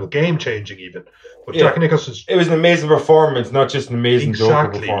incredible. Game-changing even. But Jack Nicholson's... It was an amazing performance, not just an amazing Joker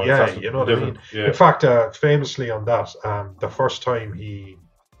performance. Exactly, you know what I mean? Yeah. In fact, famously on that, the first time he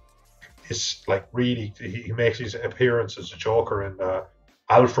is like really... He makes his appearance as a Joker, and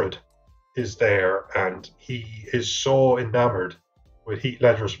Alfred is there, and he is so enamored with Heath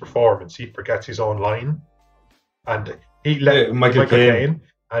Ledger's performance, he forgets his own line. And Michael Caine,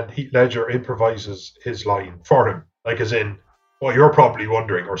 and Heath Ledger improvises his line for him, like as in, "Well, you're probably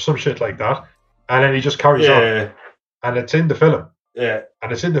wondering," or some shit like that. And then he just carries on, and it's in the film. Yeah,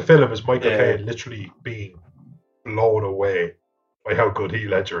 and it's in the film as Michael Caine literally being blown away by how good Heath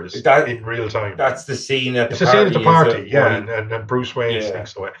Ledger is in real time. That's the scene at the party. It's the scene at the party, and Bruce Wayne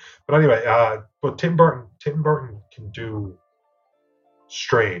sneaks away. But anyway, but Tim Burton can do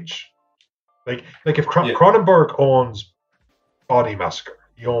strange. Like if Cronenberg owns Body Massacre,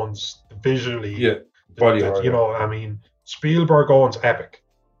 he owns visually body horror. You know, I mean, Spielberg owns Epic.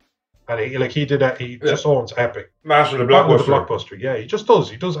 And he just owns Epic. Master of the blockbuster. Yeah, he just does.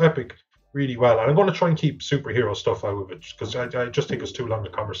 He does Epic really well. And I'm going to try and keep superhero stuff out of it, because I just think it's too long a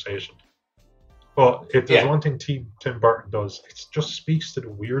conversation. But if there's one thing Tim Burton does, it just speaks to the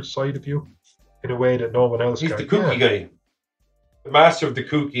weird side of you in a way that no one else can. He's the kooky guy. The master of the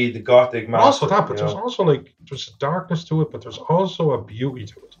kooky, the gothic master. Also that, but there's also there's a darkness to it, but there's also a beauty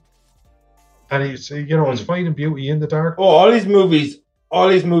to it. And he's, it's finding beauty in the dark. Oh, all these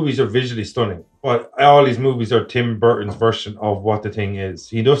movies are visually stunning, but all these movies are Tim Burton's version of what the thing is.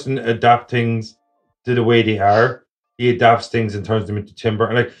 He doesn't adapt things to the way they are. He adapts things and turns them into Tim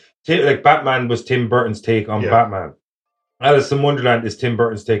Burton. Like Batman was Tim Burton's take on Batman. Alice in Wonderland is Tim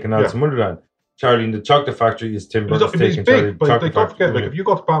Burton's take on Alice in Wonderland. Charlie and the Chocolate Factory is Tim Burton's take on Charlie and the Chocolate Factory. Don't forget, if you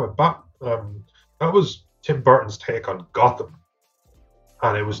go to Batman, that was Tim Burton's take on Gotham,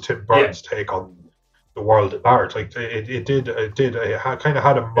 and it was Tim Burton's take on the world at large. Like it kind of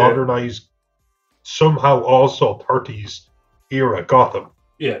had a modernized, somehow also 30s era Gotham.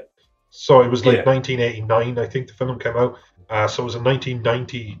 Yeah. So it was like Yeah. 1989, I think the film came out. So it was a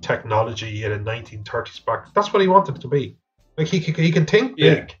 1990 technology in a 1930s back. That's what he wanted it to be. Like he can think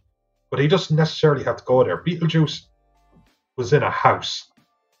big, but he doesn't necessarily have to go there. Beetlejuice was in a house,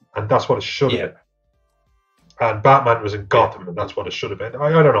 and that's what it should have been. And Batman was in Gotham, and that's what it should have been. I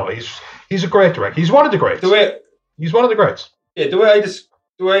don't know. He's a great director. He's one of the greats. He's one of the greats. Yeah, the way I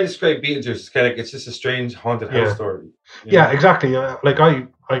describe Beetlejuice is kind of like it's just a strange haunted house story. Yeah, exactly. Like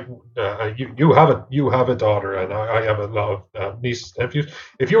you have a daughter, and I have a lot of nieces.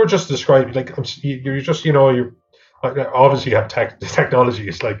 If you were just describing, like you're just you obviously have technology.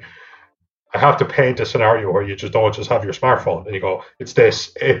 It's like I have to paint a scenario where you just don't just have your smartphone and you go, it's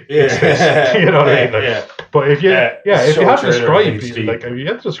this, it's this. You know what I mean? Like, but if you if you have to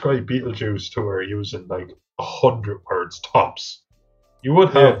describe Beetlejuice to her using like 100 words tops, you would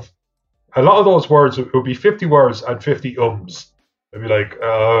have a lot of those words. It would be 50 words and 50 ums. It'd be like,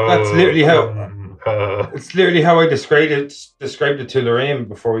 that's literally how. It's literally how I described it to Lorraine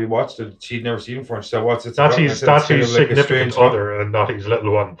before we watched it. She'd never seen it before. She said, "What's it?" That's his significant other, and not his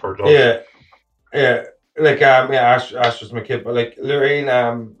little one for those. Yeah. Like Ash was my kid, but like Lorraine,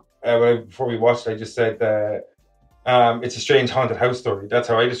 before we watched it, I just said that it's a strange haunted house story. That's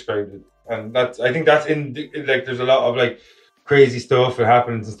how I described it, and I think that's like there's a lot of like crazy stuff that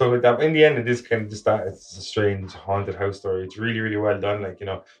happens and stuff like that. But in the end, it is kind of just that it's a strange haunted house story. It's really, really well done. Like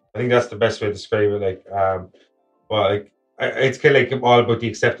I think that's the best way to describe it. Like, it's kind of like all about the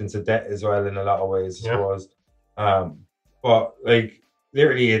acceptance of death as well in a lot of ways, I suppose. But like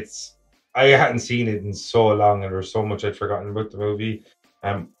literally, I hadn't seen it in so long, and there's so much I'd forgotten about the movie.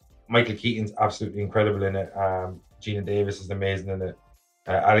 Michael Keaton's absolutely incredible in it. Gina Davis is amazing in it.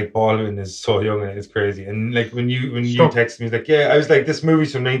 Alec Baldwin is so young and it's crazy. And like when you texted me, like, I was like, this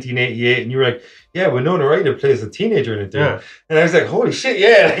movie's from 1988, and you were like, Winona Ryder plays a teenager in it, dude. Yeah. And I was like, holy shit,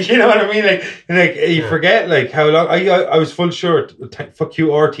 like, you know what I mean? Like you forget like how long I was full sure. Fuck you,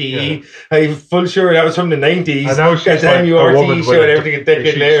 RTE. I was full sure that was from the 90s. And now she's like you a woman showed everything a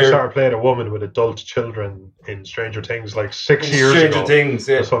decade later. She started playing a woman with adult children in Stranger Things like 6 years Stranger ago. Things,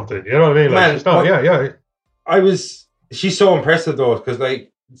 or something. You know what I mean? Like, man, she's so impressive though, because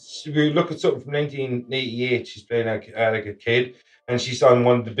like we look at something from 1988. She's playing like a kid, and she's on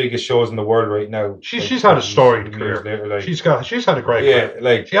one of the biggest shows in the world right now. She's had a storied career. Later, like, she's had a great career.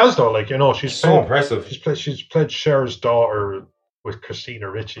 Like she has though. Like she's so impressive. She's played Cher's daughter with Christina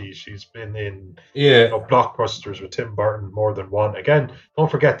Ricci. She's been in blockbusters with Tim Burton more than one. Again,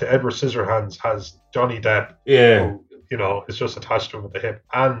 don't forget that Edward Scissorhands has Johnny Depp. Who, is just attached to him at the hip,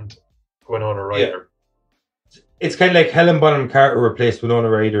 and Winona Ryder. Yeah. It's kind of like Helen Bonham Carter replaced Winona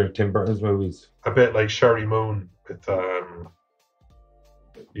Ryder in Tim Burton's movies. A bit like Sherry Moon with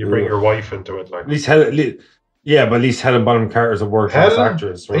you bring your wife into it, like. At least Helen Bonham Carter's a world-class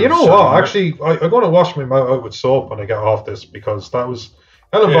actress. You know what? Actually, I'm going to wash my mouth out with soap when I get off this, because Helen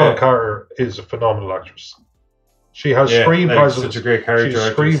Bonham Carter is a phenomenal actress. She has screen presence. Such a great character.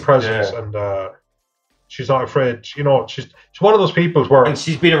 She's screen presence, and she's not afraid. She's one of those people where. And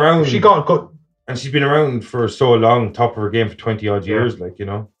she's been around. She got good. And she's been around for so long, top of her game for 20 odd years, like,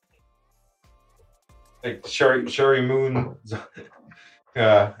 Like Sherry Moon.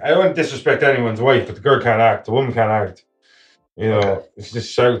 I don't want to disrespect anyone's wife, but the girl can't act, the woman can't act. She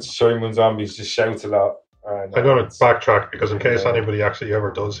just shouts. Sherry Moon Zombies just shouts a lot. And, I'm going to backtrack, because in case anybody actually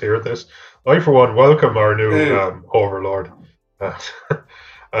ever does hear this, I for one welcome our new overlord.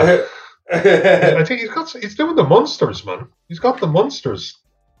 I think he's doing the monsters, man. He's got the monsters.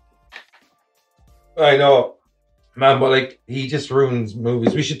 I know, man, but like he just ruins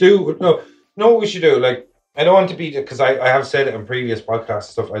movies. We should do what we should do. Like, I don't want to be, because I have said it in previous podcasts and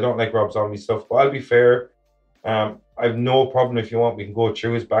stuff. I don't like Rob Zombie stuff, but I'll be fair. I have no problem if you want. We can go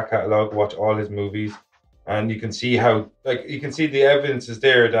through his back catalogue, watch all his movies, and you can see how, like, you can see the evidence is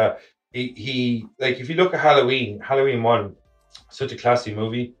there that he like, if you look at Halloween 1, such a classy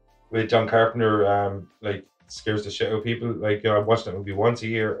movie with John Carpenter, like scares the shit out of people. Like, I watch that movie once a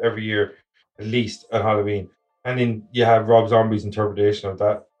year, every year. At least at Halloween, and then you have Rob Zombie's interpretation of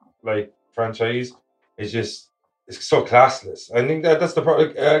that like franchise. It's so classless. I think that's the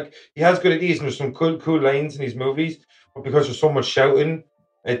problem. He has good ideas, and there's some cool lines in these movies, but because there's so much shouting,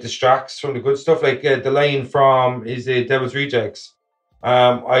 it distracts from the good stuff. Like the line from Devil's Rejects.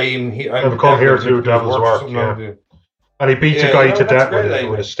 I've come here to do Devil's Work. And he beats a guy to death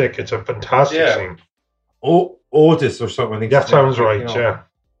with a stick. It's a fantastic scene. Otis or something. I think that sounds right. Yeah.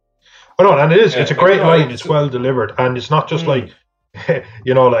 Oh, no, and it is. It's a great line. It's well delivered, and it's not just like, like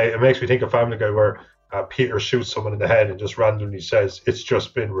it makes me think of Family Guy, where Peter shoots someone in the head and just randomly says, "It's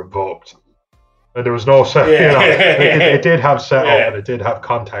just been revoked," and there was no set. It did have setup and it did have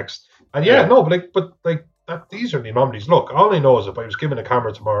context And Yeah. no, but these are the anomalies. Look, all I know is if I was given a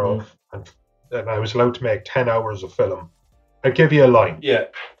camera tomorrow and I was allowed to make 10 hours of film, I'd give you a line. Yeah.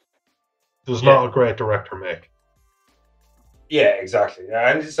 Does not a great director make. Yeah, exactly.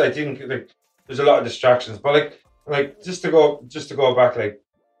 And just, I think like there's a lot of distractions, but like just to go back, like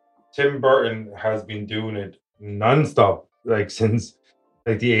Tim Burton has been doing it non-stop like since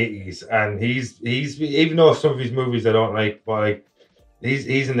like the 80s, and he's even though some of his movies I don't like, but like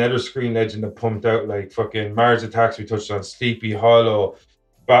he's another screen legend that pumped out like fucking Mars Attacks, we touched on, Sleepy Hollow,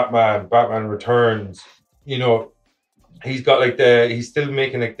 Batman Returns. You know, he's got like he's still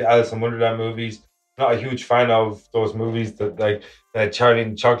making like the Alice in Wonderland movies. Not a huge fan of those movies that like Charlie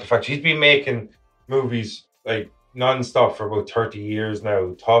and the Chocolate Factory. He's been making movies like non-stop for about 30 years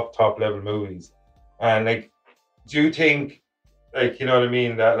now, top level movies. And like, do you think, like, you know what I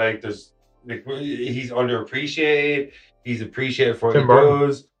mean, that like there's like he's underappreciated, he's appreciated for what he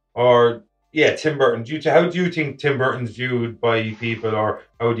does, or Tim Burton. How do you think Tim Burton's viewed by people, or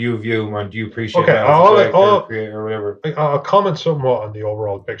how do you view him, or do you appreciate him as a creator or whatever? I'll comment somewhat on the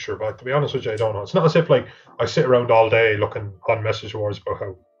overall picture, but to be honest with you, I don't know. It's not as if like I sit around all day looking on message boards about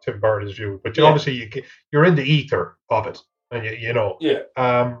how Tim Burton is viewed, but obviously you're in the ether of it, and you know. Yeah.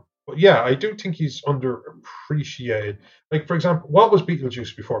 But yeah, I do think he's underappreciated. Like, for example, what was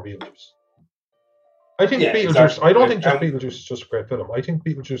Beetlejuice before Beetlejuice? I think Beetlejuice. Exactly. I don't think just Beetlejuice is just a great film. I think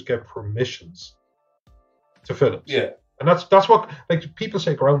Beetlejuice gave permissions to films. Yeah, and that's what, like, people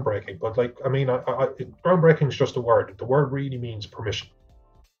say groundbreaking, but like, I mean, groundbreaking is just a word. The word really means permission.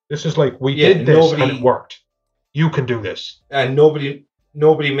 This is like, we did this and it worked. You can do this, and nobody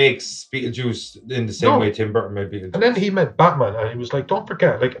makes Beetlejuice in the same way Tim Burton made Beetlejuice. And then he met Batman, and he was like, don't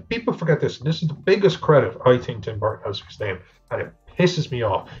forget, like, people forget this, and this is the biggest credit I think Tim Burton has for his name, and it pisses me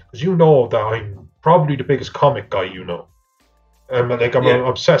off, because you know that I'm probably the biggest comic guy you know. I'm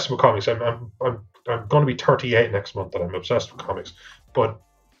obsessed with comics. I'm going to be 38 next month, and I'm obsessed with comics. But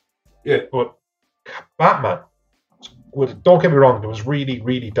Batman, don't get me wrong, it was really,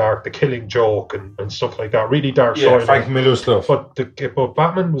 really dark. The Killing Joke and stuff like that, really dark story. Frank Miller stuff. But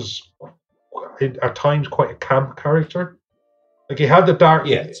Batman was at times quite a camp character. Like, he had the dark,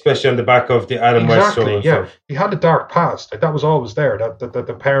 especially on the back of the Adam West show. Stuff. He had a dark past. Like, that was always there. That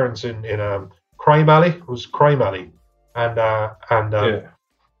the parents in Crime Alley was Crime Alley, and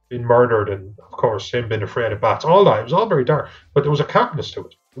being murdered, and of course him being afraid of bats. All that, it was all very dark, but there was a campness to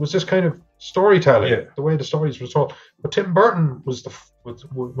it. It was this kind of storytelling, the way the stories were told. But Tim Burton was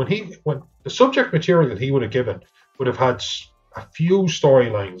when the subject material that he would have given would have had a few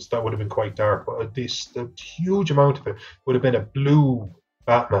storylines that would have been quite dark, but the huge amount of it would have been a blue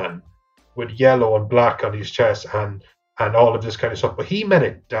Batman with yellow and black on his chest and all of this kind of stuff. But he made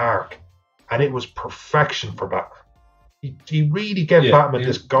it dark, and it was perfection for Batman. He really gave Batman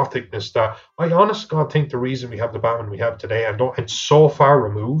this gothicness that I honest to God think the reason we have the Batman we have today, it's so far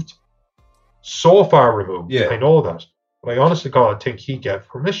removed. I know that, but I honest to God think he gave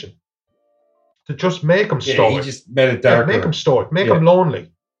permission to just make him stoic. He just made it darker. Make him stoic, make him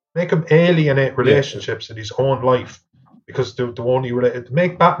lonely, make him alienate relationships in his own life, because the only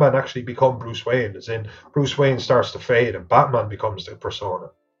make Batman actually become Bruce Wayne, as in Bruce Wayne starts to fade and Batman becomes the persona.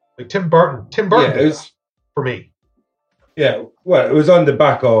 Like Tim Burton did that for me. Yeah, well, it was on the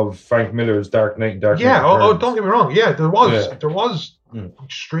back of Frank Miller's Dark Knight and Dark Knight Returns. Don't get me wrong. Yeah, there was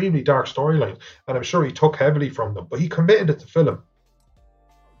extremely dark storylines, and I'm sure he took heavily from them, but he committed it to film.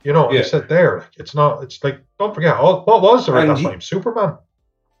 You know, he said there, it's like, don't forget, what was there at that time? Superman.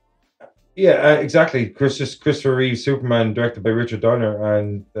 Yeah, exactly. Christopher Reeve's Superman, directed by Richard Donner,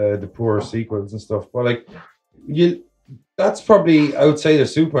 and the poor sequels and stuff. But like, that's probably outside of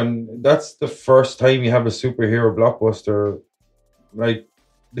Superman. That's the first time you have a superhero blockbuster, like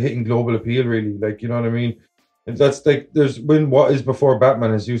hitting global appeal. Really, like, you know what I mean. And that's like, what is before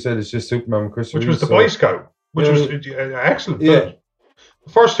Batman, as you said, it's just Superman with Christopher Reeve, which was the Boy Scout, which was an excellent film. Yeah.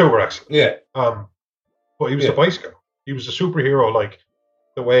 The first two were excellent. Yeah. But he was a Boy Scout. He was a superhero, like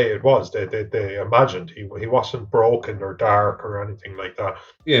the way it was. They imagined he wasn't broken or dark or anything like that.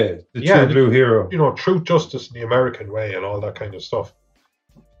 Yeah, the true blue hero. You know, truth, justice in the American way and all that kind of stuff.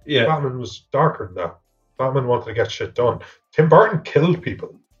 Yeah. Batman was darker than that. Batman wanted to get shit done. Tim Burton killed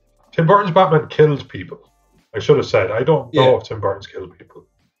people. Tim Burton's Batman killed people. I should have said. I don't know if Tim Burton's killed people.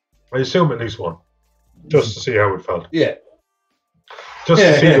 I assume at least one. Just to see how it felt. Yeah. Just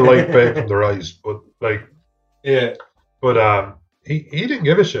to see the light fade from their eyes. But like, but he didn't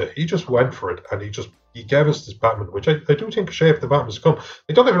give a shit. He just went for it, and he gave us this Batman, which I do think shaped the Batman's come.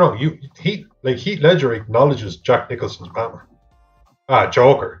 Like, don't get me wrong, Heath Ledger acknowledges Jack Nicholson's Batman.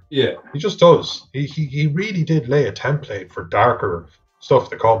 Joker. Yeah. He just does. He really did lay a template for darker stuff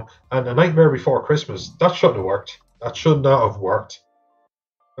to come. And A Nightmare Before Christmas, that shouldn't have worked. That should not have worked.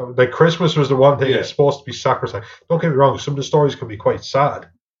 Like, Christmas was the one thing that's supposed to be sacrosanct. Don't get me wrong, some of the stories can be quite sad,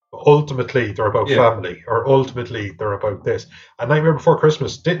 but ultimately they're about family, or ultimately they're about this. And Nightmare Before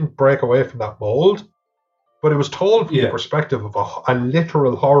Christmas didn't break away from that mold, but it was told from the perspective of a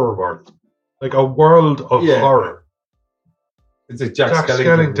literal horror world, like a world of horror. It's like Jack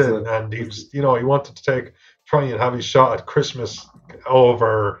Skellington, and he was, he wanted to try and have his shot at Christmas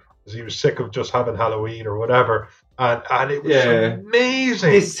over, because he was sick of just having Halloween or whatever. And it was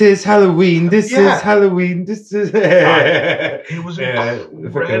amazing. This is Halloween. This is Halloween. This is. It was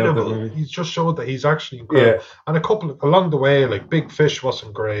incredible. He's just showed that he's actually incredible. And a couple along the way, like Big Fish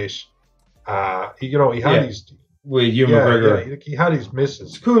wasn't great. He had his. With Hugh McGregor. He had his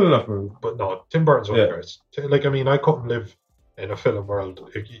misses. It's cool enough movie. But no, Tim Burton's one great. Like, I mean, I couldn't live in a film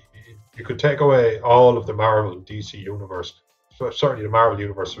world. You could take away all of the Marvel and DC universe. So certainly the Marvel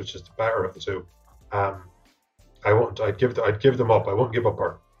universe, which is the better of the two. I wouldn't. I'd give them up. I wouldn't give up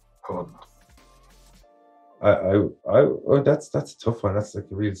her. I wouldn't. That's a tough one. That's like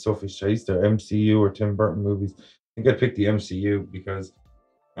a real selfish choice there. MCU or Tim Burton movies. I think I'd pick the MCU because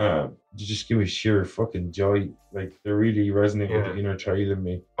they just give me sheer fucking joy. Like, they really resonate with the inner child in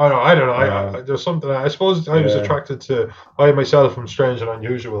me. I don't know. There's something. I suppose I was attracted to. I myself am strange and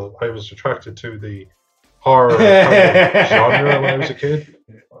unusual. I was attracted to the horror kind of genre when I was a kid.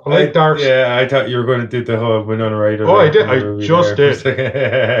 I like dark. Yeah, I thought you were going to do the whole Winona Ryder. Oh, I did. I just did.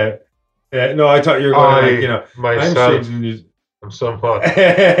 No, I thought you were going to, myself, I'm somewhat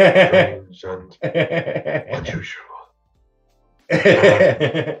strange and unusual.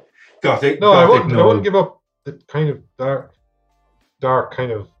 I wouldn't give up the kind of dark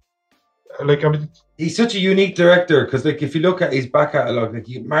kind of. Like, I mean, he's such a unique director because, like, if you look at his back catalogue, like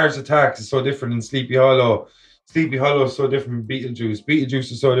Mars Attacks is so different than Sleepy Hollow. Sleepy Hollow is so different from Beetlejuice.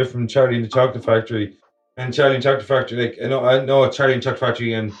 Beetlejuice is so different from Charlie and the Chocolate Factory. And Charlie and the Chocolate Factory, like, I know Charlie and the Chocolate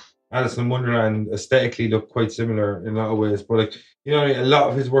Factory and Alice in Wonderland aesthetically look quite similar in a lot of ways, but, like, a lot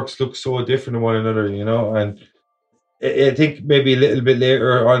of his works look so different to one another, and I think maybe a little bit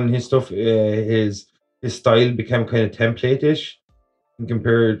later on his stuff, his style became kind of template-ish in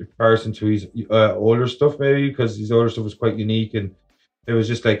comparison to his older stuff, maybe, because his older stuff was quite unique and it was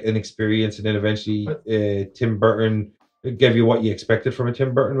just like an experience. And then eventually Tim Burton gave you what you expected from a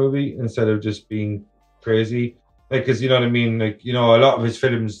Tim Burton movie instead of just being crazy. Like, because, you know what I mean? Like, a lot of his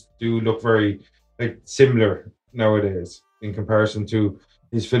films do look very, like, similar nowadays in comparison to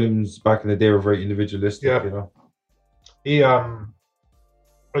his films back in the day were very individualistic, He,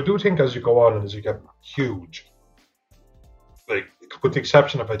 I do think as you go on and as you get huge, like, with the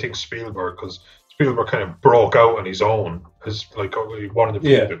exception of, I think, Spielberg, because Spielberg kind of broke out on his own as, like, one of the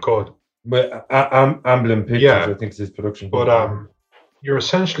people that could. But Amblin Pictures, I think, is his production. But you're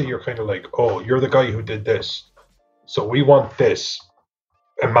kind of like, oh, you're the guy who did this, so we want this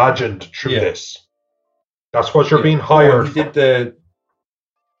imagined through this. That's what you're being hired for.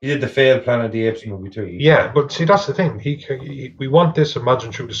 He did the failed Planet of the Apes movie too. Yeah, but see, that's the thing. We want this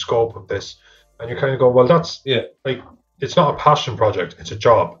imagined through the scope of this, and you kind of go, well, that's like, it's not a passion project; it's a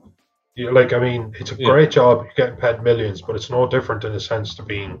job. Like, I mean, it's a great job. You're getting paid millions, but it's no different in a sense to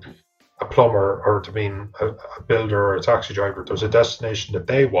being a plumber or to being a builder or a taxi driver. There's a destination that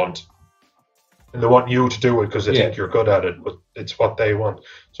they want, and they want you to do it because they think you're good at it, but it's what they want.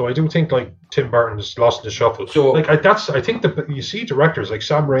 So I do think, like, Tim Burton is lost in the shuffle. So, like, I think that you see directors like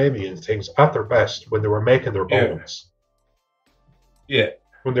Sam Raimi and things at their best when they were making their bones. Yeah.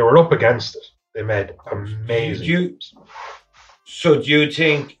 When they were up against it, they made amazing films. So do you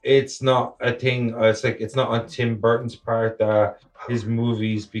think it's not a thing? It's not on Tim Burton's part that his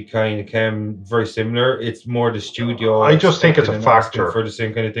movies became very similar. It's more the studio. I just think it's a factor for the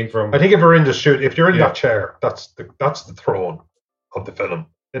same kind of thing. From I think if you're in the studio, if you're in that chair, that's the throne of the film.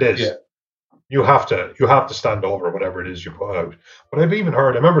 It is. Yeah. You have to stand over whatever it is you put out. But I've even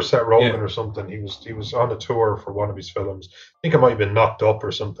heard. I remember Seth Rogen or something. He was on a tour for one of his films. I think it might have been Knocked Up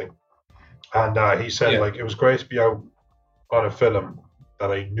or something. And he said like it was great to be out on a film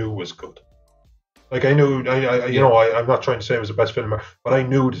that I knew was good. Like, I knew, I'm not trying to say it was the best film, but I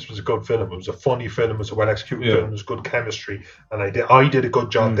knew this was a good film. It was a funny film. It was a well-executed film. It was good chemistry. And I did a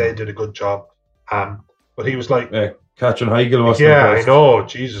good job. They did a good job. But he was like... Katrin Heigl was I know.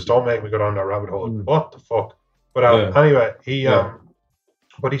 Jesus, don't make me go down that rabbit hole. What the fuck? But anyway,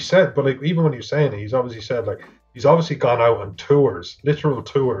 but he said, but, like, even when he was saying it, he's obviously said, like, he's obviously gone out on tours, literal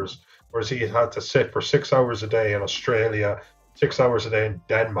tours, whereas he had to sit for 6 hours a day in Australia, 6 hours a day in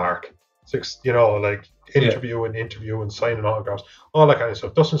Denmark, interview and signing autographs, all that kind of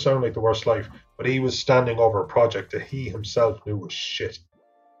stuff. Doesn't sound like the worst life, but he was standing over a project that he himself knew was shit.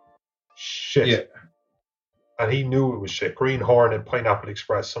 Shit. Yeah. And he knew it was shit. Green Hornet, Pineapple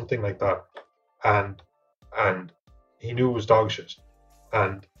Express, something like that. And he knew it was dog shit.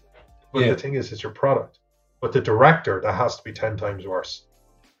 But the thing is, it's your product. But the director, that has to be 10 times worse.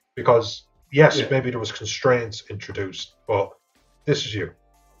 Because, yes, maybe there was constraints introduced, but this is you.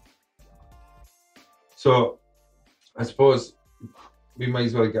 So, I suppose we might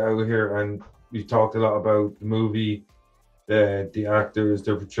as well get out of here, and we've talked a lot about the movie, the actors,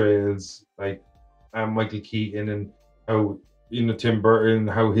 their portrayals, like Michael Keaton, and how, Tim Burton,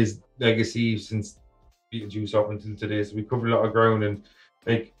 how his legacy since Beetlejuice up until today. So we covered a lot of ground, and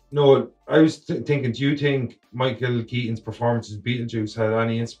like, no, I was thinking, do you think Michael Keaton's performance as Beetlejuice had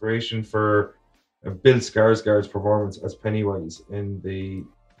any inspiration for Bill Skarsgård's performance as Pennywise in the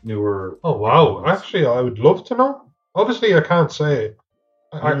newer? Oh wow! Actually, I would love to know. Obviously, I can't say.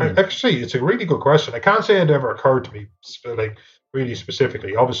 Actually, it's a really good question. I can't say it ever occurred to me, like really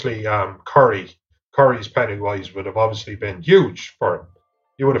specifically. Obviously, Curry's Pennywise would have obviously been huge for him.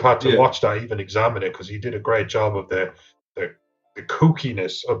 You would have had to watch that, even examine it, because he did a great job of the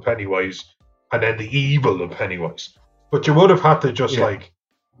kookiness of Pennywise and then the evil of Pennywise. But you would have had to just like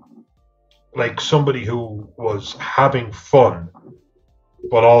somebody who was having fun,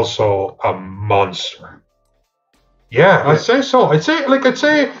 but also a monster. Yeah, I'd say so. I'd say, look, I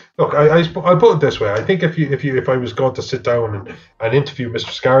put it this way. I think if I was going to sit down and interview Mr.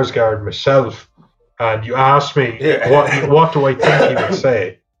 Skarsgård myself, and you asked me what do I think he would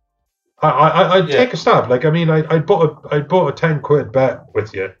say, I'd take a stab. Like, I mean, I'd put a £10 bet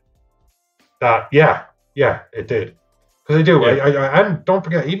with you that it did, because I do. And don't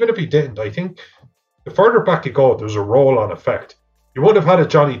forget, even if he didn't, I think the further back you go, there's a roll-on effect. You would have had a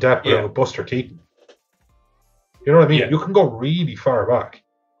Johnny Depp without Buster Keaton. You know what I mean? Yeah. You can go really far back.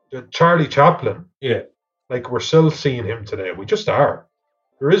 Charlie Chaplin. Yeah. Like, we're still seeing him today. We just are.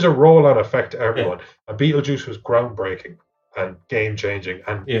 There is a roll-on effect to everyone. Yeah. And Beetlejuice was groundbreaking and game-changing.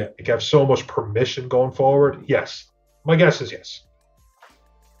 And it gave so much permission going forward. Yes. My guess is yes.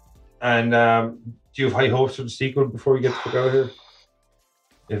 And do you have high hopes for the sequel before we get to go here?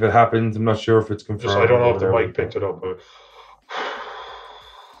 If it happens, I'm not sure if it's confirmed. I don't know if the mic picked it up. But...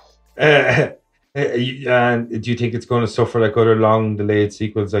 and do you think it's going to suffer like other long delayed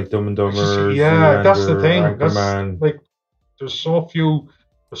sequels like Dumb and Dumber? Yeah, that's the thing. That's, like, there's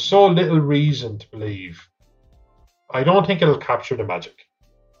so little reason to believe. I don't think it'll capture the magic,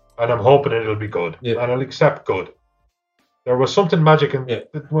 and I'm hoping it'll be good, and I'll accept good. There was something magic, and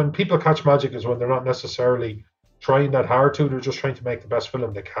when people catch magic is when they're not necessarily trying that hard to. They're just trying to make the best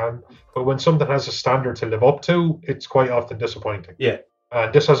film they can. But when something has a standard to live up to, it's quite often disappointing. Yeah,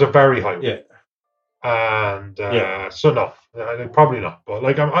 and this has a very high one. Yeah. And so no, probably not. But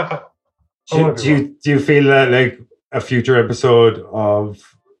like, do you feel that like a future episode of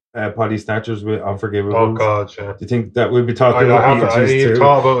Potty Snatchers with Unforgivable? Oh God, yeah. Do you think that we'll be talking about I even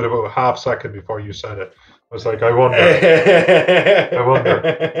thought about it about a half second before you said it. I was like, I wonder.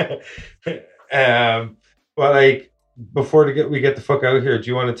 Well, like, before we get the fuck out of here, do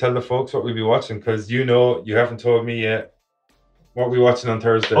you want to tell the folks what we'll be watching? Because you haven't told me yet. What are we watching on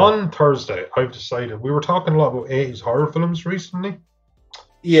Thursday? On Thursday, I've decided. We were talking a lot about 80s horror films recently.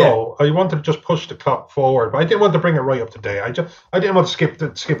 Yeah. So I wanted to just push the clock forward, but I didn't want to bring it right up to date. I didn't want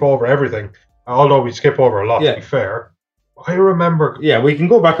to skip over everything, although we skip over a lot, to be fair. I remember... Yeah, we can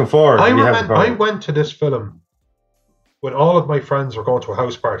go back and forward. I went to this film when all of my friends were going to a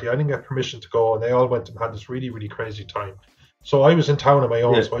house party. I didn't get permission to go, and they all went and had this really, really crazy time. So I was in town on my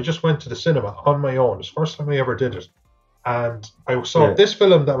own, so I just went to the cinema on my own. It's the first time I ever did it. And I saw this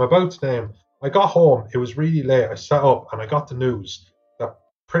film that I'm about to name. I got home, it was really late. I sat up and I got the news that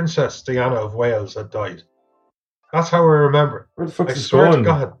Princess Diana of Wales had died. That's how I remember. Where the fuck is this going? I swear to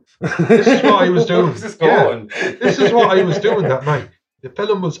God. This is what I was doing. Where's this going? This is what I was doing that night. The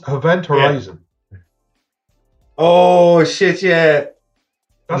film was Event Horizon. Oh, shit, yeah.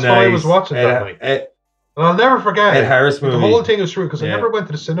 That's what I was watching that night. And I'll never forget Ed Harris movie. The whole thing was true, because I never went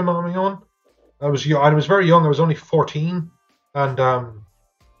to the cinema on my own. I was very young. I was only 14, and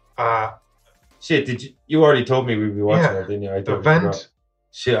shit. You already told me we'd be watching it, didn't you? I Event.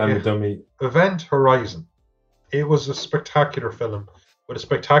 Shit, I'm a dummy. Event Horizon. It was a spectacular film with a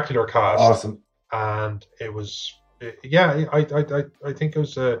spectacular cast. Awesome. And it was, I think it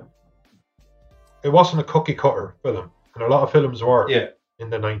was it wasn't a cookie cutter film, and a lot of films were in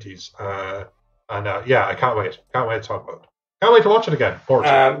the 90s. I can't wait. Can't wait to talk about it. Can't wait to watch it again.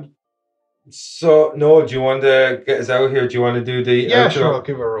 So, no, do you want to get us out here? Do you want to do the outro? Sure, I'll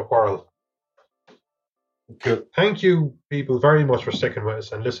give it a whirl. Cool. Thank you, people, very much for sticking with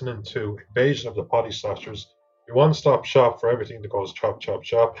us and listening to Invasion of the Potty Slashers, your one-stop shop for everything that goes chop, chop,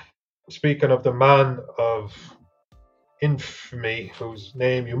 chop. Speaking of the man of infamy, whose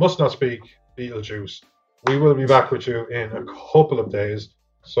name you must not speak, Beetlejuice, we will be back with you in a couple of days.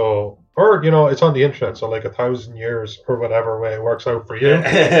 So, or, it's on the internet, so like 1,000 years or whatever way it works out for you.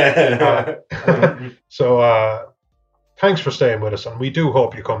 So, thanks for staying with us, and we do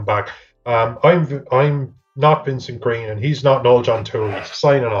hope you come back. I'm not Vincent Green, and he's not Noel-John too. He's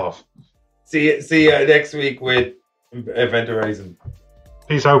signing off. See you next week with Event Horizon.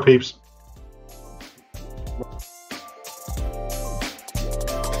 Peace out, peeps.